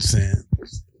getting the consent.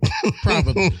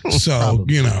 Probably. So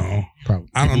you know,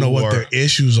 I don't know what their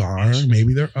issues are.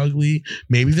 Maybe they're ugly.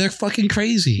 Maybe they're fucking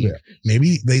crazy. Yeah.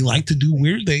 Maybe they like to do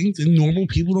weird things, and normal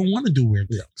people don't want to do weird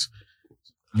things.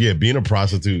 Yeah, being a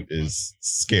prostitute is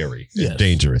scary. It's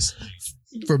dangerous.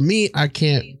 For me, I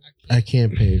can't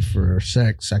pay for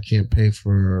sex. I can't pay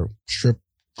for strip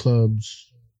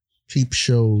clubs, peep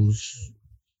shows.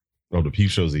 Oh, the peep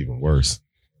show's even worse.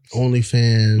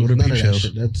 OnlyFans. What are peep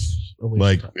shows? That's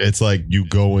like it's like you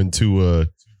go into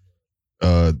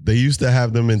they used to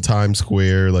have them in Times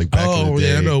Square, like back in the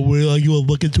day. Oh yeah, I know. Where like you would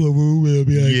look into a room and it'd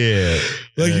be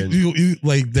like, like you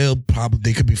like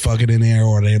they could be fucking in there,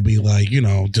 or they'd be like, you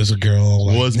know, just a girl.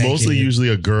 Like, well, it's mostly usually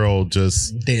a girl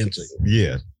just dancing.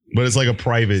 Yeah, but it's like a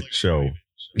private show.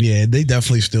 Yeah, they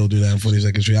definitely still do that in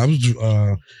 42nd Street. I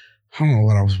don't know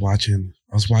what I was watching.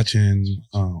 I was watching.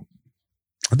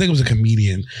 I think it was a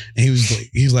comedian, and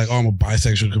he's like, oh, I'm a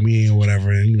bisexual comedian or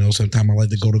whatever, and you know, sometimes I like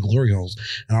to go to glory holes,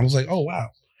 and I was like, oh wow,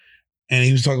 and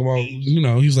he was talking about, you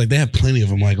know, he was like, they have plenty of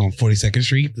them like on 42nd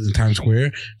Street in Times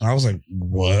Square, and I was like,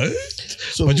 what?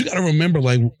 So, but you got to remember,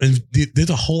 like, there's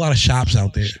a whole lot of shops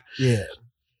out there, yeah,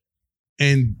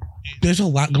 and there's a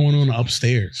lot going on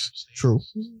upstairs. True,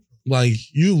 like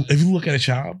if you look at a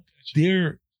shop,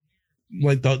 they're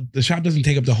like the shop doesn't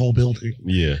take up the whole building.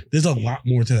 Yeah, there's a lot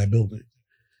more to that building.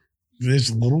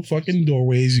 There's little fucking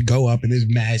doorways. You go up and there's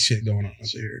mad shit going on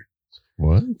there.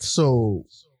 What? So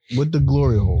with the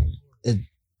glory hole,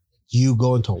 you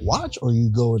going to watch or you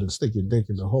go in and stick your dick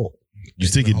in the hole? You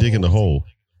stick your dick in the hole,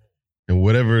 and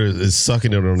whatever is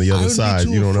sucking it on the other side,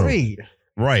 you don't know.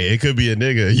 Right? It could be a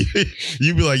nigga.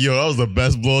 You'd be like, "Yo, that was the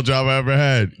best blowjob I ever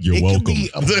had." You're welcome.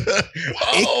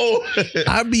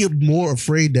 I'd be more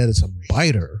afraid that it's a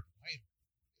biter.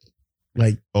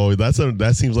 Like, oh,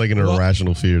 that seems like an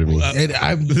irrational fear to me. And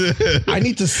I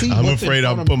need to see. I'm afraid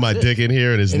I'll put my dick in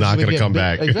here and it's not going to come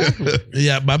back. Exactly.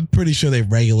 Yeah, but I'm pretty sure they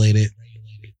regulate it.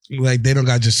 Like, they don't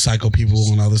got just psycho people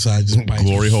on the other side. Just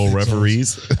glory hole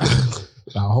referees.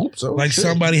 I hope so. Like,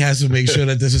 somebody has to make sure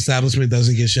that this establishment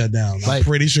doesn't get shut down. I'm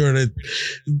pretty sure that.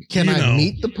 Can I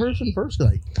meet the person first?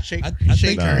 Like, shake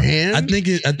her hand. I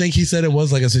think he said it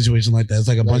was like a situation like that. It's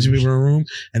like a bunch of people in a room,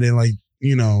 and then like,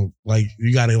 you know, like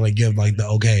you gotta like give like the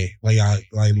okay, like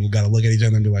we gotta look at each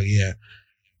other and be like, yeah.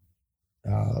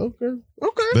 Okay.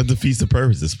 That defeats the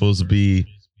purpose. It's supposed to be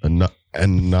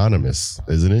anonymous,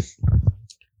 isn't it?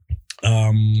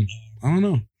 I don't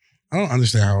know. I don't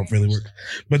understand how it really works.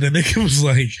 But the nigga was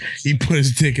like, he put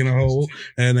his dick in a hole,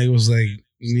 and they was like,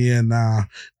 yeah, nah.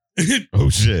 Oh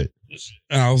shit.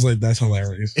 And I was like, that's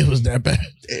hilarious. It was that bad.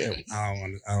 Damn. I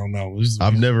don't know.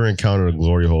 I've never encountered a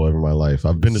glory hole ever in my life.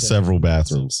 I've been to several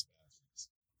bathrooms.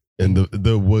 And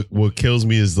what kills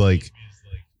me is like,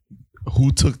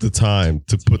 who took the time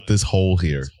to put this hole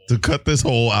here? To cut this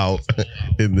hole out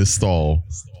in this stall?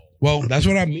 Well, that's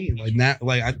what I mean. Like, not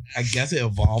like I guess it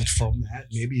evolved from that.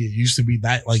 Maybe it used to be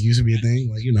that, like, used to be a thing.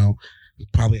 Like, you know,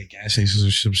 probably at gas stations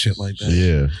or some shit like that.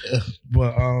 Yeah.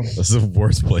 But that's the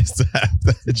worst place to have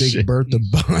that. Big Bertha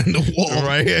behind the wall.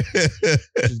 Right.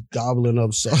 Just gobbling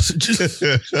up sausages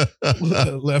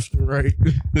left and right.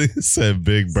 It said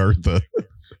Big Bertha.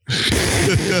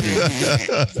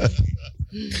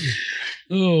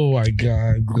 Oh my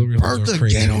God. Bertha,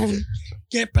 get on.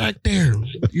 Get back there.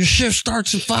 Your shift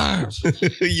starts at 5.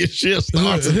 Your shift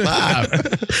starts at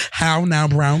 5. How now,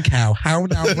 brown cow? How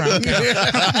now, brown cow?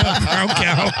 Brown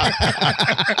cow.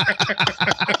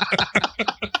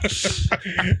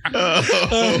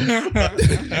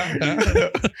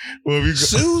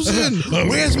 Susan,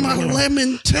 where's my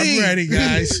lemon tea? I'm ready,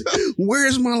 guys.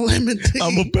 Where's my lemon tea?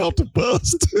 I'm about to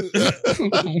bust. That's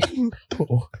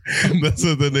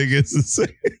what the niggas is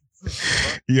saying.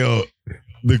 Yo,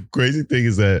 the crazy thing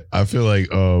is that I feel like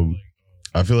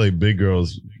big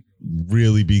girls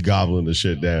really be gobbling the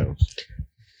shit down.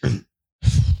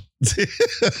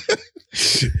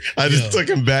 I just took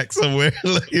him back somewhere.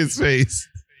 Look at his face.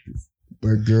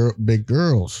 Big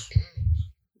girls.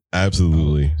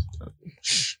 Absolutely.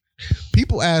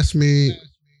 People ask me,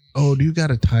 "Oh, do you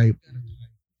got a type?"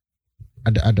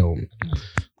 I don't.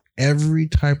 Every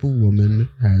type of woman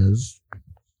has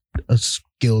a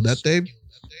skill that they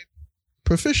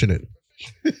proficient in.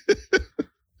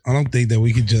 I don't think that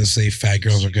we could just say fat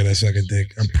girls are good at sucking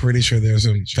dick. I'm pretty sure there's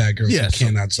some fat girls who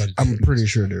cannot suck dick. I'm pretty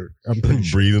sure they're.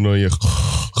 Breathing on you.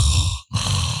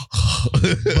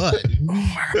 But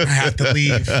I have to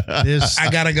leave. I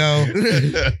gotta go.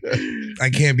 I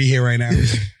can't be here right now.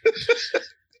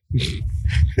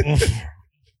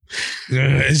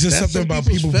 It's just something about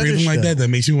people breathing like that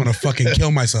makes me want to fucking kill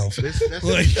myself.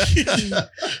 Like,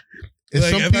 it's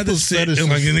some people's fetish. Oh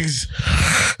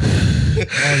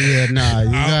yeah, nah.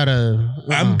 You gotta.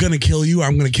 I'm gonna kill you.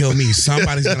 I'm gonna kill me.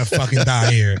 Somebody's gonna fucking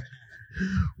die here.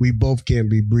 We both can't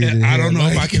be breathing. I don't know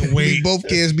if I can wait. We both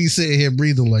can't be sitting here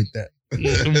breathing like that.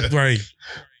 Right.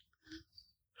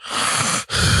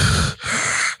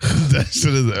 That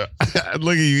shit is.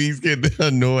 Look at you. He's getting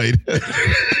annoyed.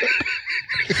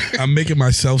 I'm making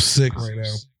myself sick right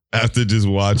now. After just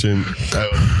watching, I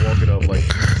was walking up like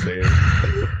stairs.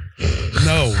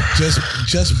 No, just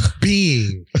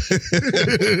being.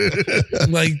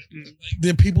 Like,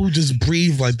 there are people who just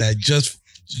breathe like that, just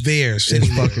there, sitting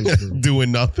fucking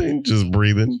doing nothing, just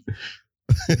breathing.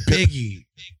 Biggie.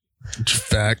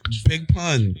 Fact. Big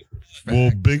pun.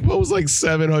 Well, Big Pun was like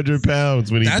 700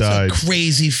 pounds when he died. That's a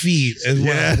crazy feat.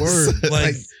 Yes. Word.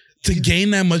 Like, to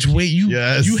gain that much weight, you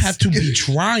have to be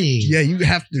trying. Yeah, you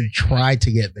have to try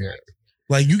to get there.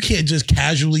 Like, you can't just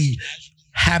casually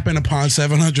happen upon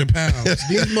 700 pounds.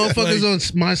 These motherfuckers on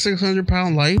My 600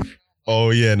 Pound Life.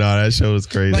 Oh yeah, no, that show was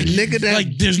crazy. Like, nigga,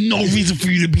 there's no reason for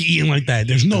you to be eating like that.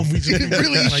 There's no reason for you to be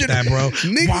eating like that, bro.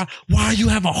 Nigga, why you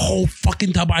have a whole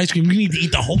fucking tub of ice cream? You need to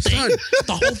eat the whole thing.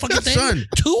 The whole fucking thing.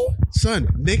 Son,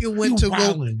 nigga went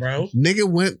bro. Nigga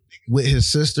went with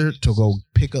his sister to go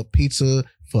pick up pizza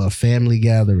for a family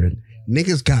gathering.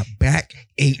 Niggas got back,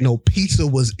 ain't no pizza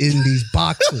was in these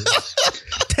boxes.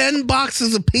 10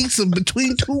 boxes of pizza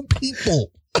between 2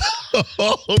 people.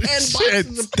 Oh, 10 shit.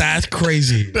 boxes of That's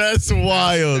crazy. That's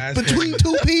wild. That's between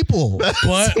 2 people.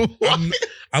 But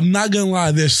I'm not gonna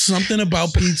lie, there's something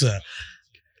about pizza.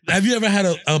 Have you ever had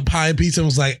a pie of pizza and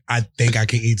was like, I think I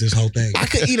can eat this whole thing? I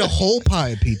could eat a whole pie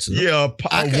of pizza. Yeah,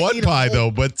 one pie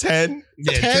though, but 10?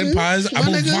 Yeah, 10 pies, I'm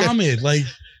gonna vomit. Like,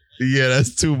 yeah,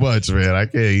 that's too much, man. I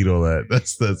can't eat all that.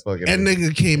 That's fucking. And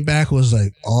nigga came back was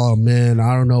like, oh man,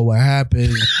 I don't know what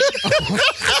happened.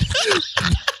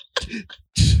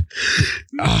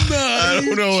 I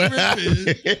don't know what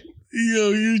happened. Yo,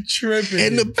 you tripping.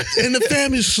 And the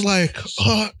family's like,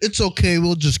 it's okay,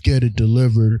 we'll just get it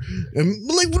delivered. And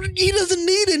like, he doesn't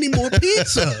need any more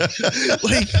pizza.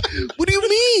 Like, what do you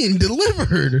mean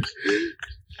delivered?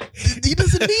 He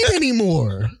doesn't need any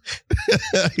more.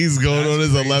 He's going on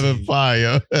his 11th pie,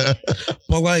 yo.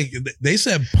 But like, they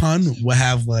said Pun will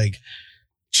have like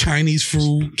Chinese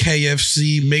food,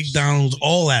 KFC, McDonald's,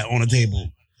 all that on the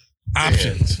table.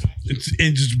 Options.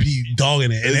 And just be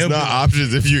dogging it. And it's not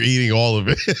options if you're eating all of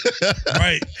it.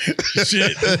 Right.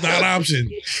 Shit, it's not option.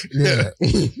 Yeah.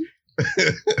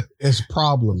 It's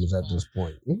problems at this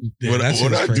point. Yeah,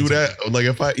 when I do that, like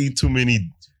if I eat too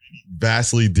many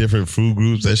vastly different food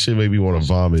groups, that shit make me want to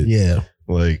vomit. Yeah.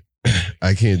 Like,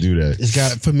 I can't do that. It's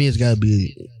gotta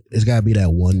be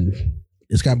that one.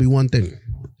 It's gotta be one thing.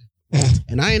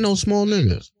 And I ain't no small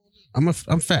nigga. I'm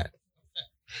fat.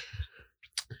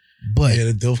 But yeah,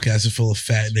 the Dovecast is full of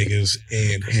fat niggas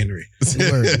and Henry.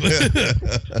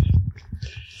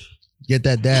 Get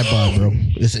that dad bod, bro.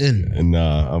 It's in.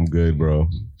 Nah, I'm good, bro.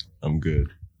 I'm good.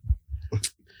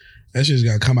 That shit's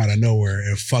gonna come out of nowhere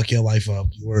and fuck your life up.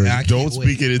 Don't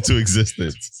speak it into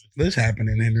existence. This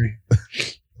happening, Henry.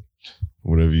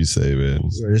 Whatever you say, man.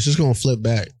 It's just gonna flip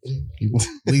back.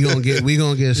 We gonna get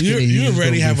skinny. You're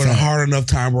already having a hard enough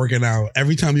time working out.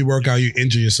 Every time you work out, you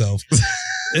injure yourself.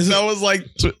 That was like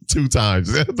 2 times.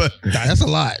 That's a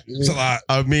lot. It's a lot.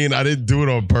 I mean, I didn't do it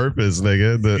on purpose,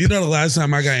 nigga. You know the last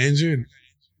time I got injured?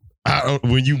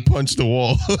 When you punched the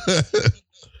wall.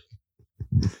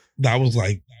 That was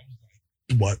like,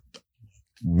 what?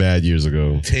 Mad years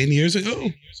ago. 10 years ago?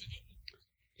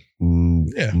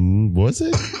 Yeah. Was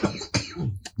it?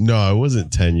 No, it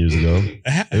wasn't 10 years ago.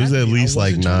 It was at least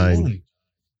like 9. 21.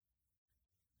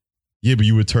 Yeah, but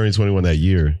you were turning 21 that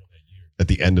year. At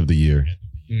the end of the year.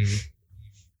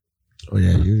 Oh,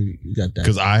 yeah, you got that.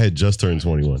 Because I had just turned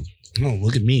 21. Oh,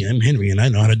 look at me. I'm Henry and I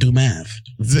know how to do math.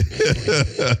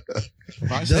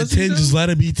 If I said 10, just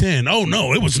let it be 10. Oh,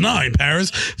 no, it was 9,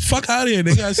 Paris. Fuck out of here,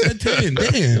 nigga. I said 10.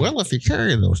 Damn. Well, if you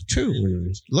carry those 2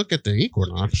 and look at the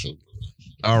equinox.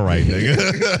 All right, nigga.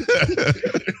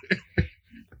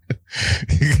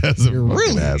 You guys are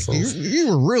fucking assholes. You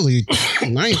were really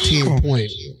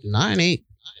 19.98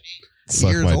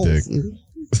 Suck years my old. dick.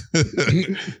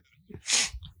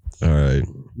 All right.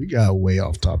 We got way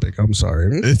off topic. I'm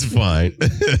sorry. It's fine.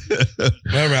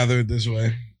 I'd rather it this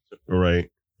way. All right.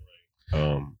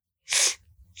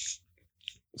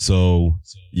 So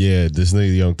yeah, this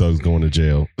nigga Young Thug's going to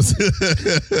jail. I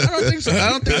don't think so.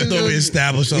 I thought we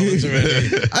established all this already.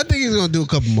 I think he's gonna do a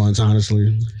couple months,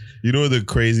 honestly. You know the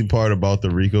crazy part about the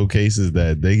RICO case is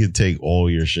that they could take all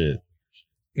your shit.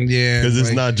 Yeah. Because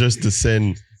it's not just to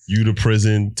send you to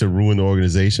prison to ruin the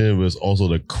organization, but it's also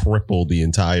to cripple the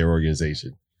entire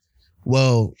organization.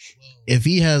 Well, if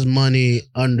he has money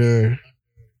under,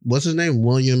 what's his name?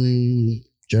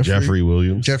 Jeffrey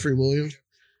Williams. Jeffrey Williams.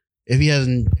 If he has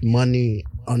money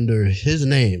under his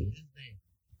name,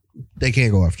 they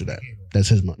can't go after that. That's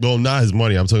his money. Well, not his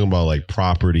money. I'm talking about like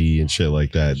property and shit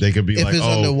like that. They could be if like, it's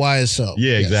under YSL.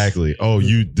 Yeah, yes. exactly. Oh,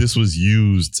 this was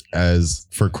used as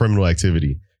for criminal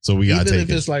activity. So we gotta take it.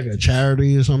 Even if it's like a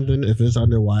charity or something, if it's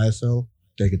under YSL,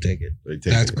 they could take it.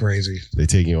 That's crazy. They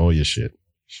taking all your shit.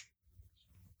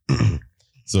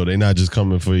 So they not just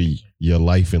coming for your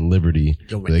life and liberty.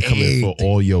 They coming for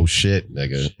all your shit,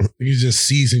 nigga. You just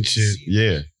season shit.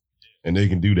 Yeah. And they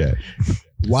can do that.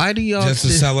 Why do y'all just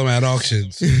to sell them at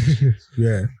auctions?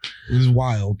 Yeah. It's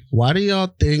wild. Why do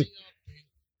y'all think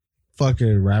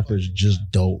fucking rappers just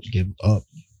don't give up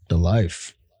the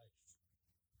life?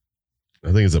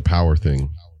 I think it's a power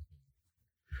thing.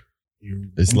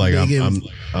 It's like I'm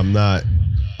not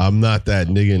that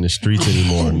nigga in the streets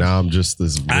anymore. Now I'm just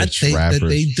this rich I think rapper. that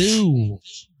they do.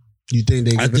 You think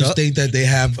they give I it just up? think that they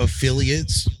have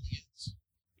affiliates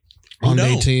On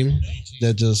their team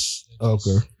that just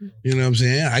okay. You know what I'm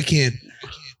saying?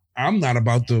 I'm not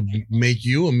about to make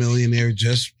you a millionaire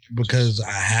just because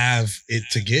I have it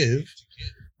to give.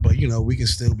 But, we can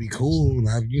still be cool. And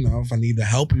if I need to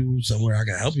help you somewhere, I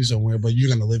can help you somewhere. But you're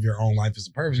going to live your own life as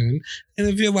a person. And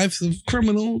if your life's a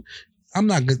criminal, I'm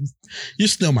not good. You're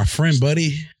still my friend,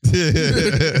 buddy.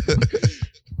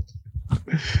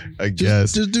 I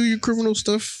guess. Just do your criminal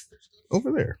stuff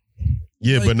over there.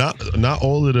 Yeah, but not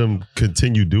all of them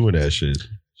continue doing that shit.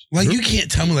 Like, you can't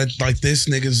tell me that, like, this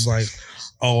nigga's like,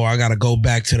 oh, I gotta go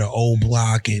back to the old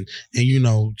block and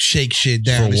shake shit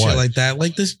down and shit like that.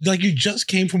 Like this, like you just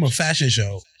came from a fashion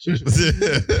show.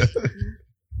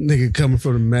 Nigga coming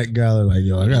from the Met Gala, like,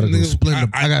 yo, I gotta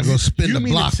go spin the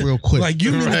block real quick. Like,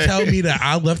 you mean to tell me that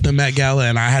I left the Met Gala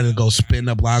and I had to go spin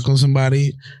the block on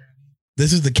somebody?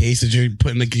 This is the case that you're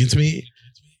putting against me?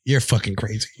 You're fucking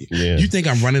crazy. Yeah. You think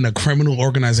I'm running a criminal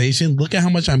organization? Look at how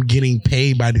much I'm getting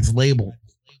paid by this label.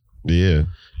 Yeah.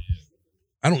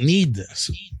 I don't need this.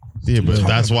 Yeah, but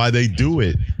that's why they do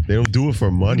it. They don't do it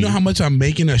for money. You know how much I'm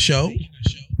making a show?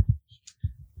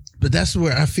 But that's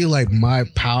where I feel like my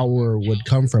power would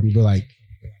come from. Be like,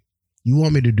 you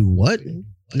want me to do what?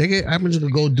 Nigga, I'm just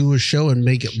gonna go do a show and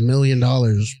make $1 million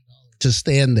to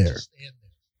stand there.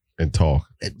 And talk.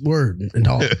 And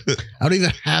talk. I don't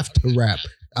even have to rap.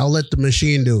 I'll let the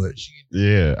machine do it.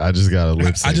 Yeah, I just gotta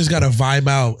lip sync. I just gotta vibe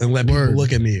out and let people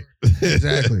look at me.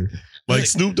 Exactly. Like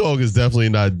Snoop Dogg is definitely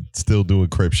not still doing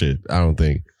Crip shit. I don't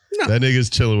think. No. That nigga's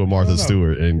chilling with Martha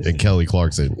Stewart and Kelly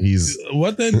Clarkson. He's I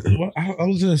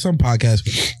was in some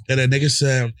podcast and a nigga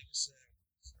said,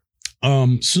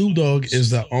 Snoop Dogg is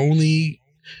the only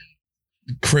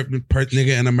Crip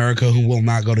nigga in America who will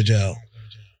not go to jail.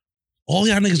 All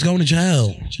y'all niggas going to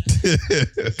jail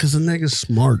because the nigga's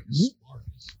smart.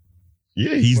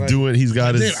 Yeah, he's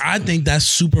got his. I think that's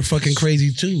super fucking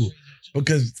crazy too,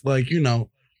 because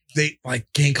they like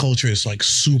gang culture is like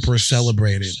super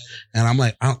celebrated, and I'm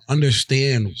like, I don't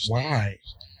understand why.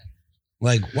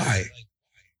 Like, why?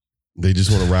 They just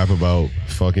want to rap about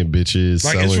fucking bitches,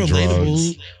 like selling it's relatable.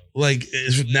 Drugs. Like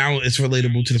it's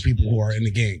relatable to the people who are in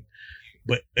the gang,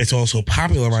 but it's also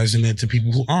popularizing it to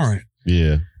people who aren't.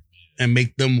 Yeah. And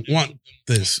make them want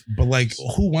this. But like,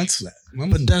 who wants that?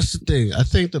 But that's the thing. I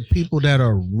think the people that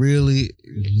are really,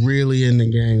 really in the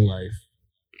gang life,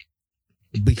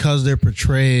 because they're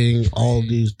portraying all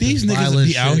these niggas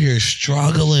be out here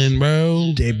struggling,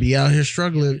 bro. They be out here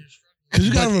struggling. Because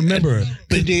you gotta remember,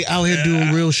 but they out here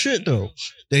doing real shit though.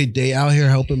 They out here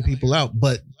helping people out.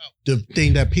 But the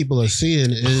thing that people are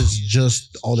seeing is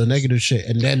just all the negative shit,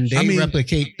 and then they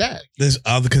replicate that. There's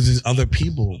other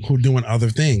people who are doing other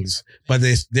things, but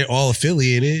they're all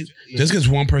affiliated. Yeah. Just because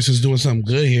one person's doing something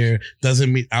good here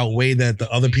doesn't outweigh that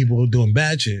the other people who are doing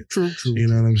bad shit. True. You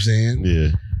know what I'm saying?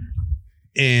 Yeah.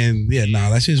 And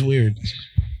that shit's weird.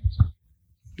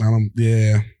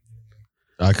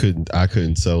 I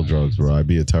couldn't sell drugs, bro. I'd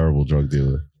be a terrible drug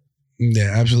dealer.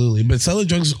 Yeah, absolutely. But selling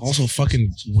drugs is also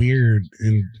fucking weird.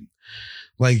 And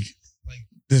like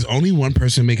there's only one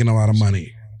person making a lot of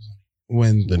money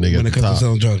when it comes to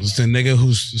selling drugs. It's the nigga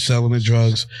who's selling the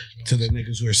drugs to the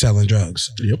niggas who are selling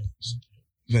drugs. Yep.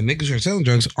 The niggas who are selling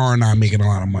drugs are not making a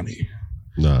lot of money.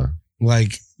 Nah.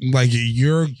 Like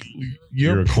you're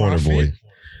a corner boy.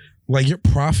 Like your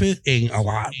profit ain't a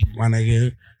lot, my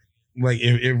nigga. Like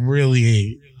it really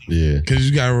ain't. Yeah. Because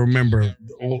you gotta remember,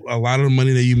 a lot of the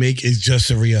money that you make is just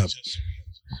to re-up.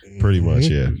 Pretty much,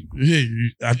 yeah. Yeah.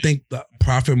 I think the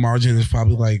profit margin is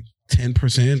probably like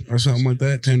 10% or something like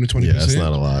that, 10 to 20%. Yeah, that's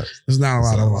not a lot. It's not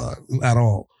a lot at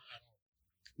all.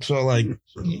 So like,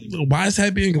 why is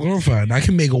that being glorified? I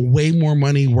can make way more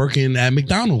money working at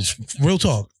McDonald's. Real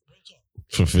talk.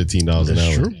 For $15 an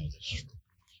hour. True.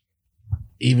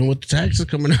 Even with the taxes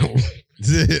coming out.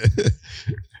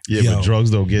 Yeah, but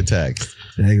drugs don't get taxed.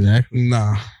 Exactly.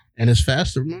 Nah. And it's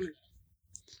faster money.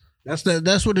 That's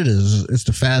what it is. It's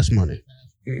the fast money.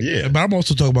 Yeah. But I'm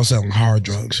also talking about selling hard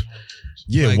drugs.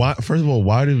 Yeah, like, why? First of all,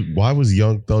 why was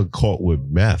Young Thug caught with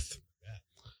meth?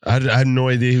 I had no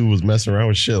idea he was messing around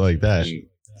with shit like that.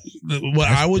 What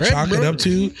I would chalk it up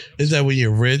to is that when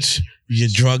you're rich, your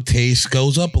drug taste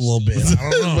goes up a little bit. I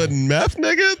don't know. But meth,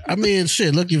 nigga? I mean,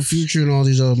 shit, look at Future and all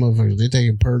these other motherfuckers. They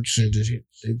taking perks and shit.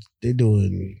 They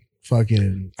doing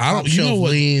fucking top shelf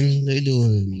lean. They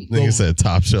doing... Nigga said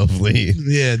top shelf lean.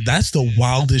 Yeah, that's the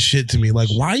wildest shit to me. Like,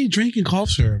 why are you drinking cough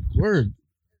syrup? Word.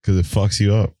 Because it fucks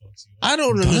you up. I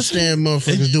don't understand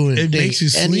motherfuckers doing it makes you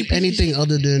sleepy. Anything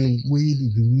other than weed,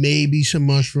 maybe some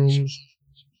mushrooms,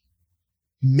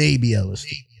 maybe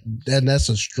LSD. That's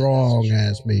a strong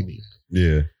ass maybe.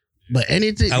 Yeah. But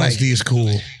anything LSD is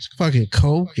cool. Fucking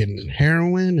coke and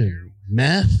heroin and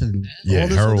meth and all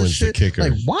this heroin's other shit. The kicker.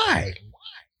 Like, why?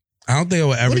 I don't think I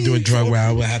would ever do a drug where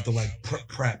I would have to like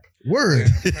prep. Word.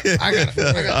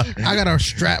 I gotta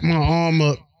strap my arm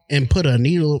up and put a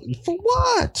needle for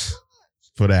what?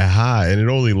 For that high, and it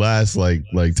only lasts like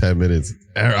 10 minutes.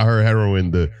 I heard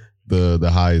heroin, the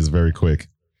high is very quick.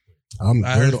 I'm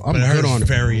good on it.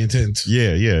 Very intense.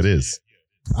 Yeah, it is.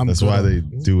 That's why they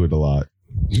do it a lot.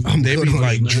 They be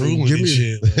like drooling and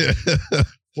shit.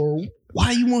 Or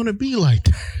why you want to be like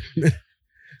that?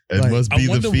 It must be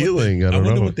the feeling. I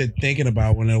wonder what they're thinking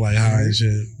about when they're like high and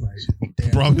shit. Like,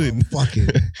 damn, probably fucking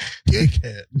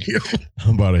dickhead.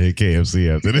 I'm about to hit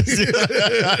KFC after this.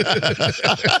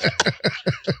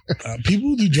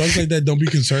 People who do drugs like that don't be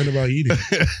concerned about eating.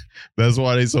 That's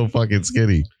why they so fucking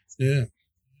skinny. Yeah.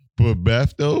 But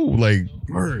meth though, like,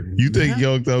 you think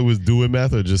Young Thug was doing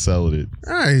meth or just selling it?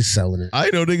 He's selling it. I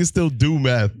know niggas still do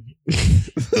meth.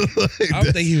 I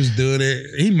don't think he was doing it.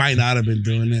 He might not have been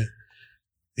doing it.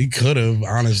 He could have,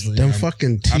 honestly.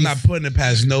 Fucking teeth. I'm not putting it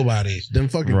past nobody. Them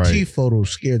fucking teeth photos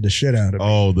scared the shit out of me.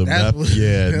 Oh, the meth.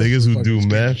 Niggas who do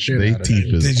meth, they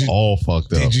teeth is all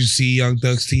fucked up. Did you see Young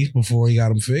Thug's teeth before he got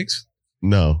them fixed?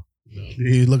 No.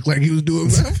 He looked like he was doing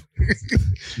meth.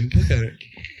 Look at it.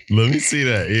 Let me see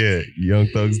that. Yeah, Young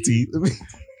Thug's teeth.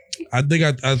 I think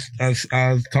I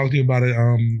talked to you about it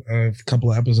a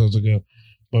couple of episodes ago,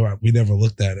 but we never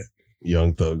looked at it.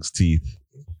 Young Thug's teeth.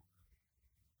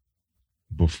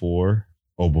 Before.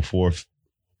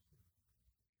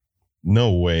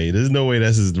 No way. There's no way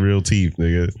that's his real teeth,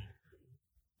 nigga.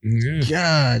 Yeah.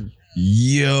 God.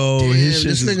 Yo, damn, his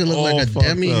this nigga look like a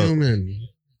demi-human.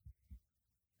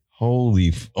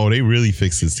 Holy. They really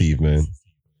fixed his teeth, man.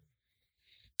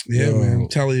 Yeah, yo, man. I'm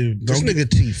telling you. This nigga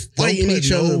teeth fighting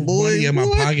each other, boy. Money in my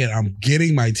pocket. I'm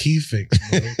getting my teeth fixed,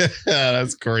 bro.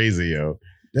 That's crazy, yo.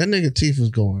 That nigga teeth is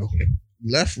going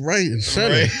left, right, and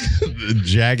center. Right.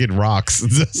 Jagged rocks.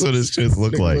 That's what his shit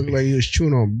look like. Look like he was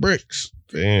chewing on bricks.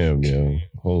 Damn, yo.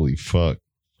 Holy fuck.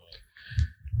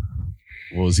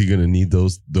 Well, is he gonna need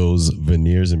those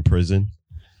veneers in prison?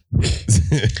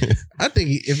 I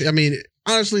think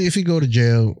honestly, if he go to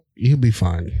jail, he'll be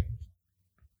fine.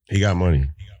 He got money.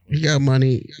 He got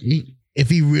money. If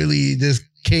he really this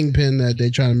kingpin that they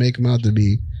trying to make him out to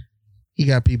be, he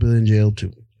got people in jail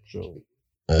too. So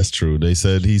that's true. They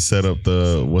said he set up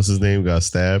the what's his name got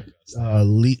stabbed.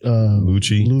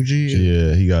 Lucci.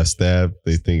 Yeah, he got stabbed.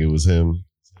 They think it was him.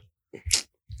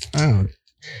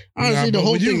 Honestly, the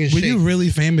whole thing is when you really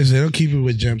famous, they don't keep it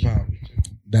with Gen Pop.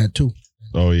 That too.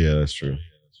 Oh yeah, that's true.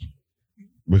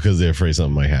 Because they're afraid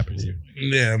something might happen to you.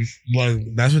 Yeah, well,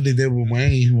 that's what they did with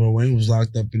Wayne when Wayne was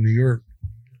locked up in New York.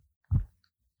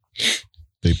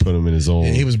 They put him in his own.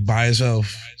 And he was by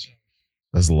himself.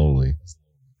 That's lonely.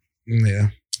 Yeah.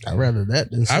 I'd rather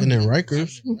that than sitting in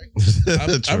Rikers.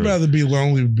 I'd rather be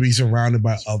lonely than be surrounded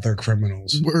by other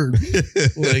criminals. Word.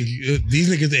 Like, these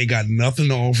niggas ain't got nothing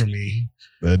to offer me.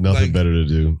 They had nothing better to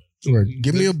do. Word.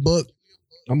 Give me a book.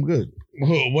 I'm good.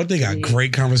 What, they got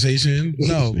great conversation?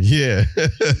 No. Yeah.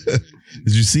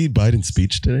 Did you see Biden's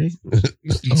speech today?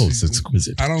 Oh, it's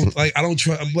exquisite. I don't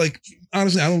trust, like,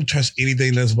 honestly, I don't trust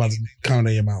anything that's about to come out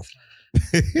of your mouth.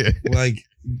 Like,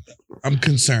 I'm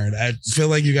concerned. I feel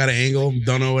like you got an angle,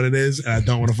 don't know what it is, and I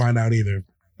don't want to find out either.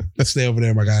 Let's stay over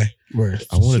there, my guy. Word.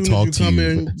 I want to talk to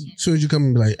you. As soon as you come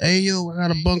in, be like, hey, yo, I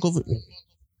got a bunk over.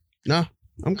 Nah,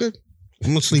 I'm good.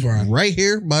 I'm going to sleep right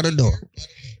here by the door.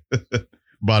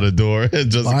 By the door.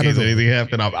 Just in case anything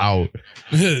happened, I'm out.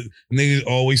 Niggas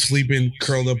always sleeping,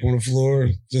 curled up on the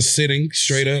floor, just sitting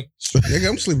straight up. Nigga,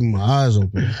 I'm sleeping with my eyes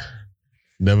open.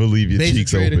 Never leave your Basic cheeks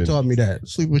trader open. taught me that.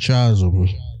 Sleep with your eyes open.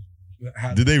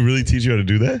 Did they really teach you how to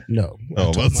do that? No.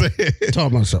 Oh, I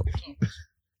taught myself.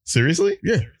 Seriously?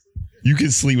 Yeah. You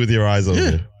can sleep with your eyes open.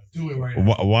 Yeah. Do it right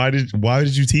now. Why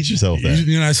did you teach yourself that?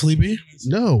 You're not sleepy?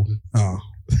 No. Oh.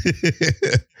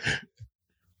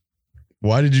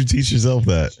 Why did you teach yourself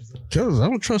that? Because I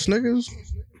don't trust niggas.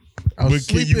 I was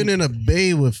sleeping in a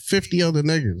bay with 50 other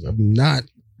niggas. I'm not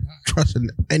trusting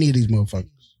any of these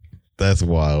motherfuckers. That's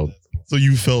wild. So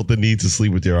you felt the need to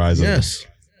sleep with your eyes open? Yes.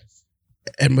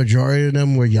 And majority of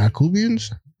them were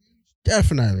Yakubians.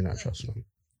 Definitely not trusting them.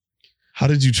 How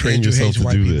did you train yourself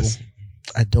to do this?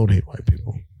 I don't hate white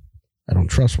people. I don't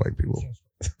trust white people.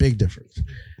 Big difference.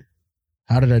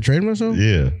 How did I train myself?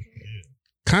 Yeah.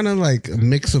 Kind of like a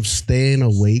mix of staying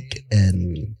awake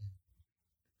and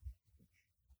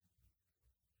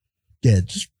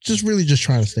just really just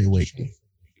trying to stay awake.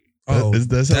 Oh,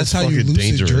 that's how you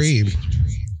lucid dream.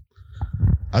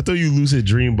 I thought you lucid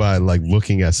dream by like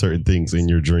looking at certain things in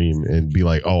your dream and be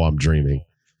like, oh, I'm dreaming.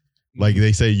 Like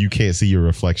they say you can't see your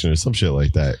reflection or some shit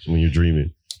like that when you're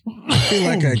dreaming. I feel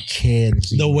like I can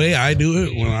see the way I do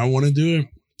it when I want to do it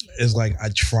is like I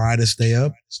try to stay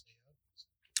up.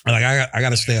 Like I got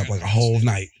to stay up like a whole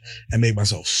night and make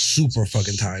myself super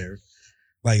fucking tired.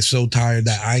 Like so tired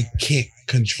that I can't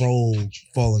control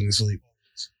falling asleep.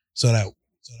 So that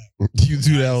you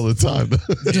do that all the time.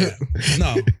 Yeah.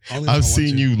 No, I've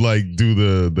seen you like do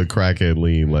the crackhead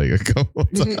lean like a couple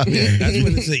of times. Yeah, that's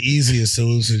when it's the easiest to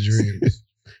lucid dream.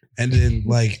 And then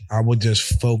like I would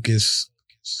just focus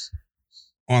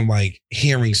on like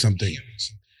hearing something.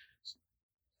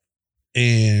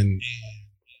 And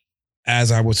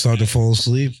as I would start to fall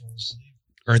asleep,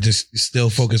 or just still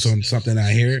focus on something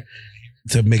I hear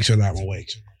to make sure that I'm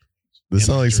awake. This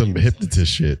sounds like some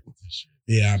hypnotist shit.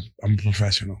 Yeah, I'm a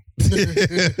professional.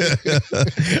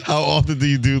 How often do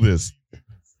you do this?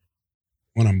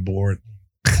 When I'm bored.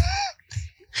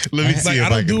 Let me see. I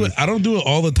don't do it. I don't do it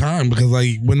all the time because,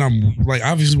 like, when I'm like,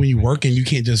 obviously, when you're working, you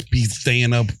can't just be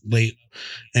staying up late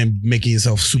and making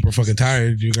yourself super fucking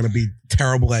tired. You're gonna be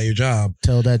terrible at your job.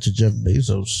 Tell that to Jeff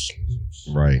Bezos.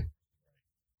 Right.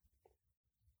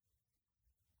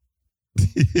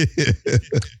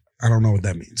 I don't know what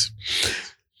that means.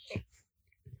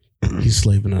 He's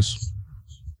slaving us.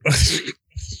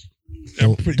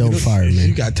 Don't fire me.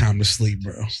 You got time to sleep,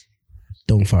 bro.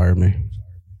 Don't fire me.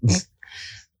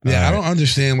 Yeah, I don't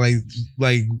understand.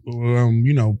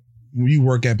 You know, when you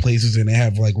work at places and they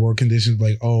have like work conditions,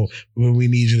 like, oh, when we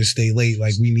need you to stay late,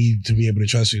 like we need to be able to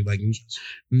trust you. Like,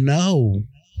 no.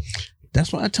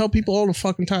 That's why I tell people all the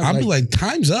fucking time. I'll be like,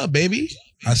 time's up, baby.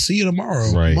 I'll see you tomorrow.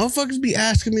 Right. Motherfuckers be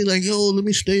asking me like, yo, let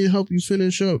me stay and help you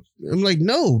finish up. I'm like,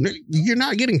 no, you're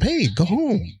not getting paid. Go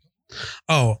home.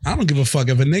 Oh, I don't give a fuck.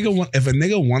 If a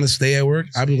nigga want to stay at work,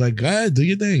 I'd be like, go ahead, do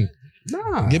your thing.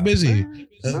 Nah. Get busy.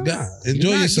 Nah. God, enjoy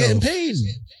You're not yourself. getting paid.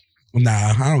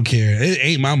 Nah, I don't care. It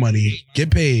ain't my money. Get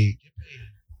paid.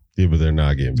 Yeah, but they're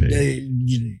not getting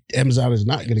paid. Amazon is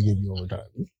not going to give you overtime.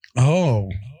 Oh,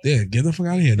 yeah. Get the fuck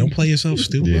out of here. Don't play yourself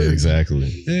stupid. Yeah,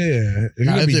 exactly. Yeah.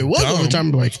 Now, if there was overtime,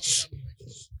 I'd be like,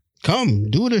 come,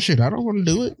 do this shit. I don't want to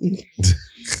do it.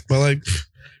 But like,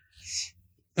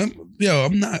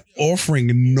 I'm not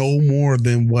offering no more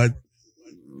than what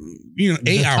you know,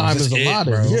 8 hours is it,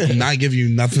 bro. Yeah. Not give you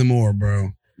nothing more,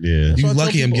 bro. Yeah. You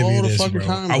lucky I'm giving you this, bro.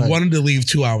 I wanted to leave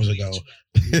 2 hours ago.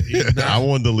 I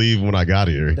wanted to leave when I got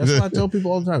here. That's what I tell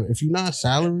people all the time. If you're not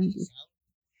salaried,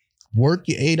 work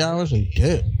your 8 hours and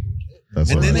dip. And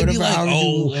then they be like,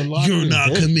 "Oh, you're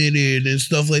not committed and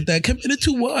stuff like that." Committed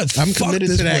to what? I'm committed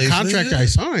to that contract I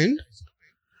signed.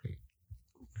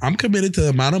 I'm committed to the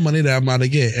amount of money that I'm about to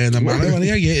get, and the amount of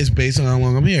money I get is based on how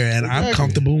long I'm here, and I'm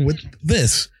comfortable with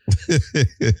this.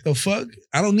 The fuck?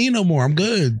 I don't need no more. I'm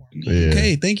good. Yeah.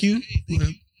 Okay, thank you.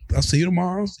 I'll see you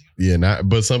tomorrow. Yeah,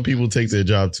 but some people take their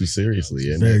job too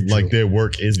seriously, and like their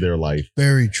work is their life.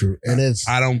 Very true, and it's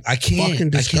I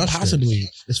can't possibly.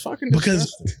 It's fucking disgusting.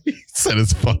 Because he said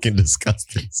it's fucking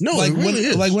disgusting. No, like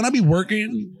when I be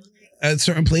working at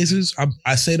certain places,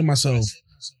 I say to myself,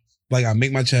 like I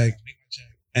make my check,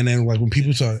 and then like when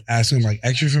people start asking like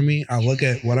extra from me, I look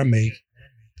at what I make,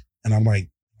 and I'm like,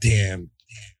 damn.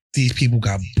 These people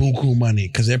got buku money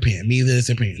because they're paying me this,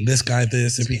 they're paying this guy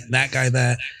this, they're paying that guy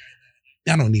that.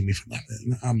 Y'all don't need me for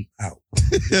nothing. I'm out.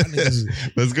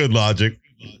 That's good logic.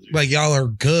 Like y'all are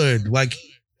good. Like,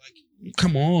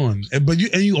 come on. But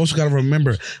you also got to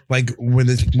remember, like when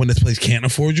this place can't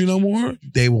afford you no more,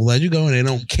 they will let you go and they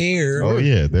don't care. Oh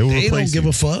yeah, they don't give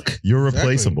a fuck. You're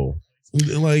replaceable.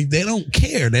 Like they don't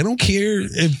care. They don't care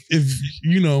if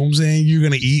you know what I'm saying, you're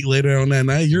gonna eat later on that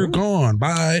night. You're gone.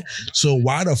 Bye. So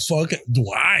why the fuck do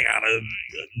I gotta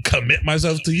commit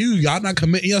myself to you? Y'all not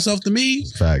committing yourself to me?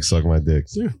 Facts. Suck my dick.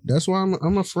 Yeah, that's why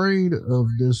I'm afraid of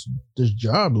this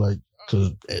job. Like,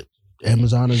 because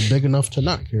Amazon is big enough to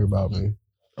not care about me.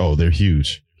 Oh, they're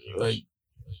huge. Like,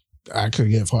 I could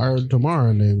get fired tomorrow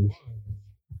and then.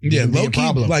 Yeah, low key,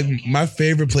 like my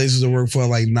favorite places to work for are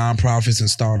like nonprofits and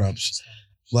startups.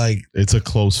 Like it's a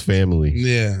close family.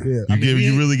 Yeah.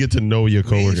 You really get to know your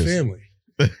coworkers. Family.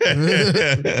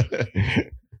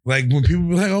 Like when people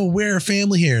be like, "Oh, we're a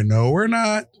family here." No, we're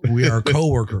not. We are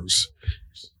coworkers.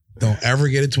 Don't ever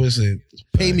get it twisted.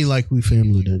 Pay me like we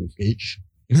family then, bitch.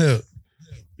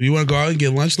 You want to go out and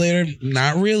get lunch later?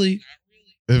 Not really.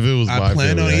 If it was I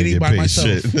plan on eating by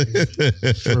myself.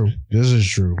 True. This is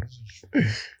true.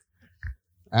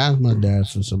 I asked my dad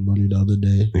for some money the other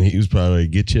day. He was probably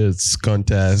like, "Get your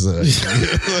skunt ass."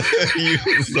 He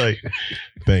was like,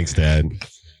 "Thanks, Dad."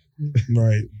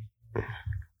 Right.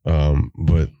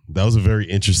 But that was a very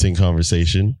interesting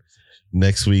conversation.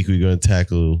 Next week we're gonna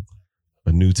tackle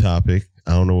a new topic.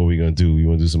 I don't know what we're gonna do. We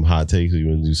want to do some hot takes. Or you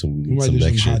want to do some? We might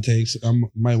do some hot takes. I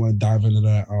might want to dive into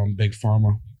that Big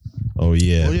Pharma. Oh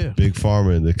yeah, Big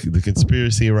Pharma and the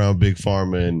conspiracy around Big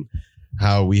Pharma and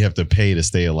how we have to pay to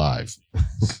stay alive.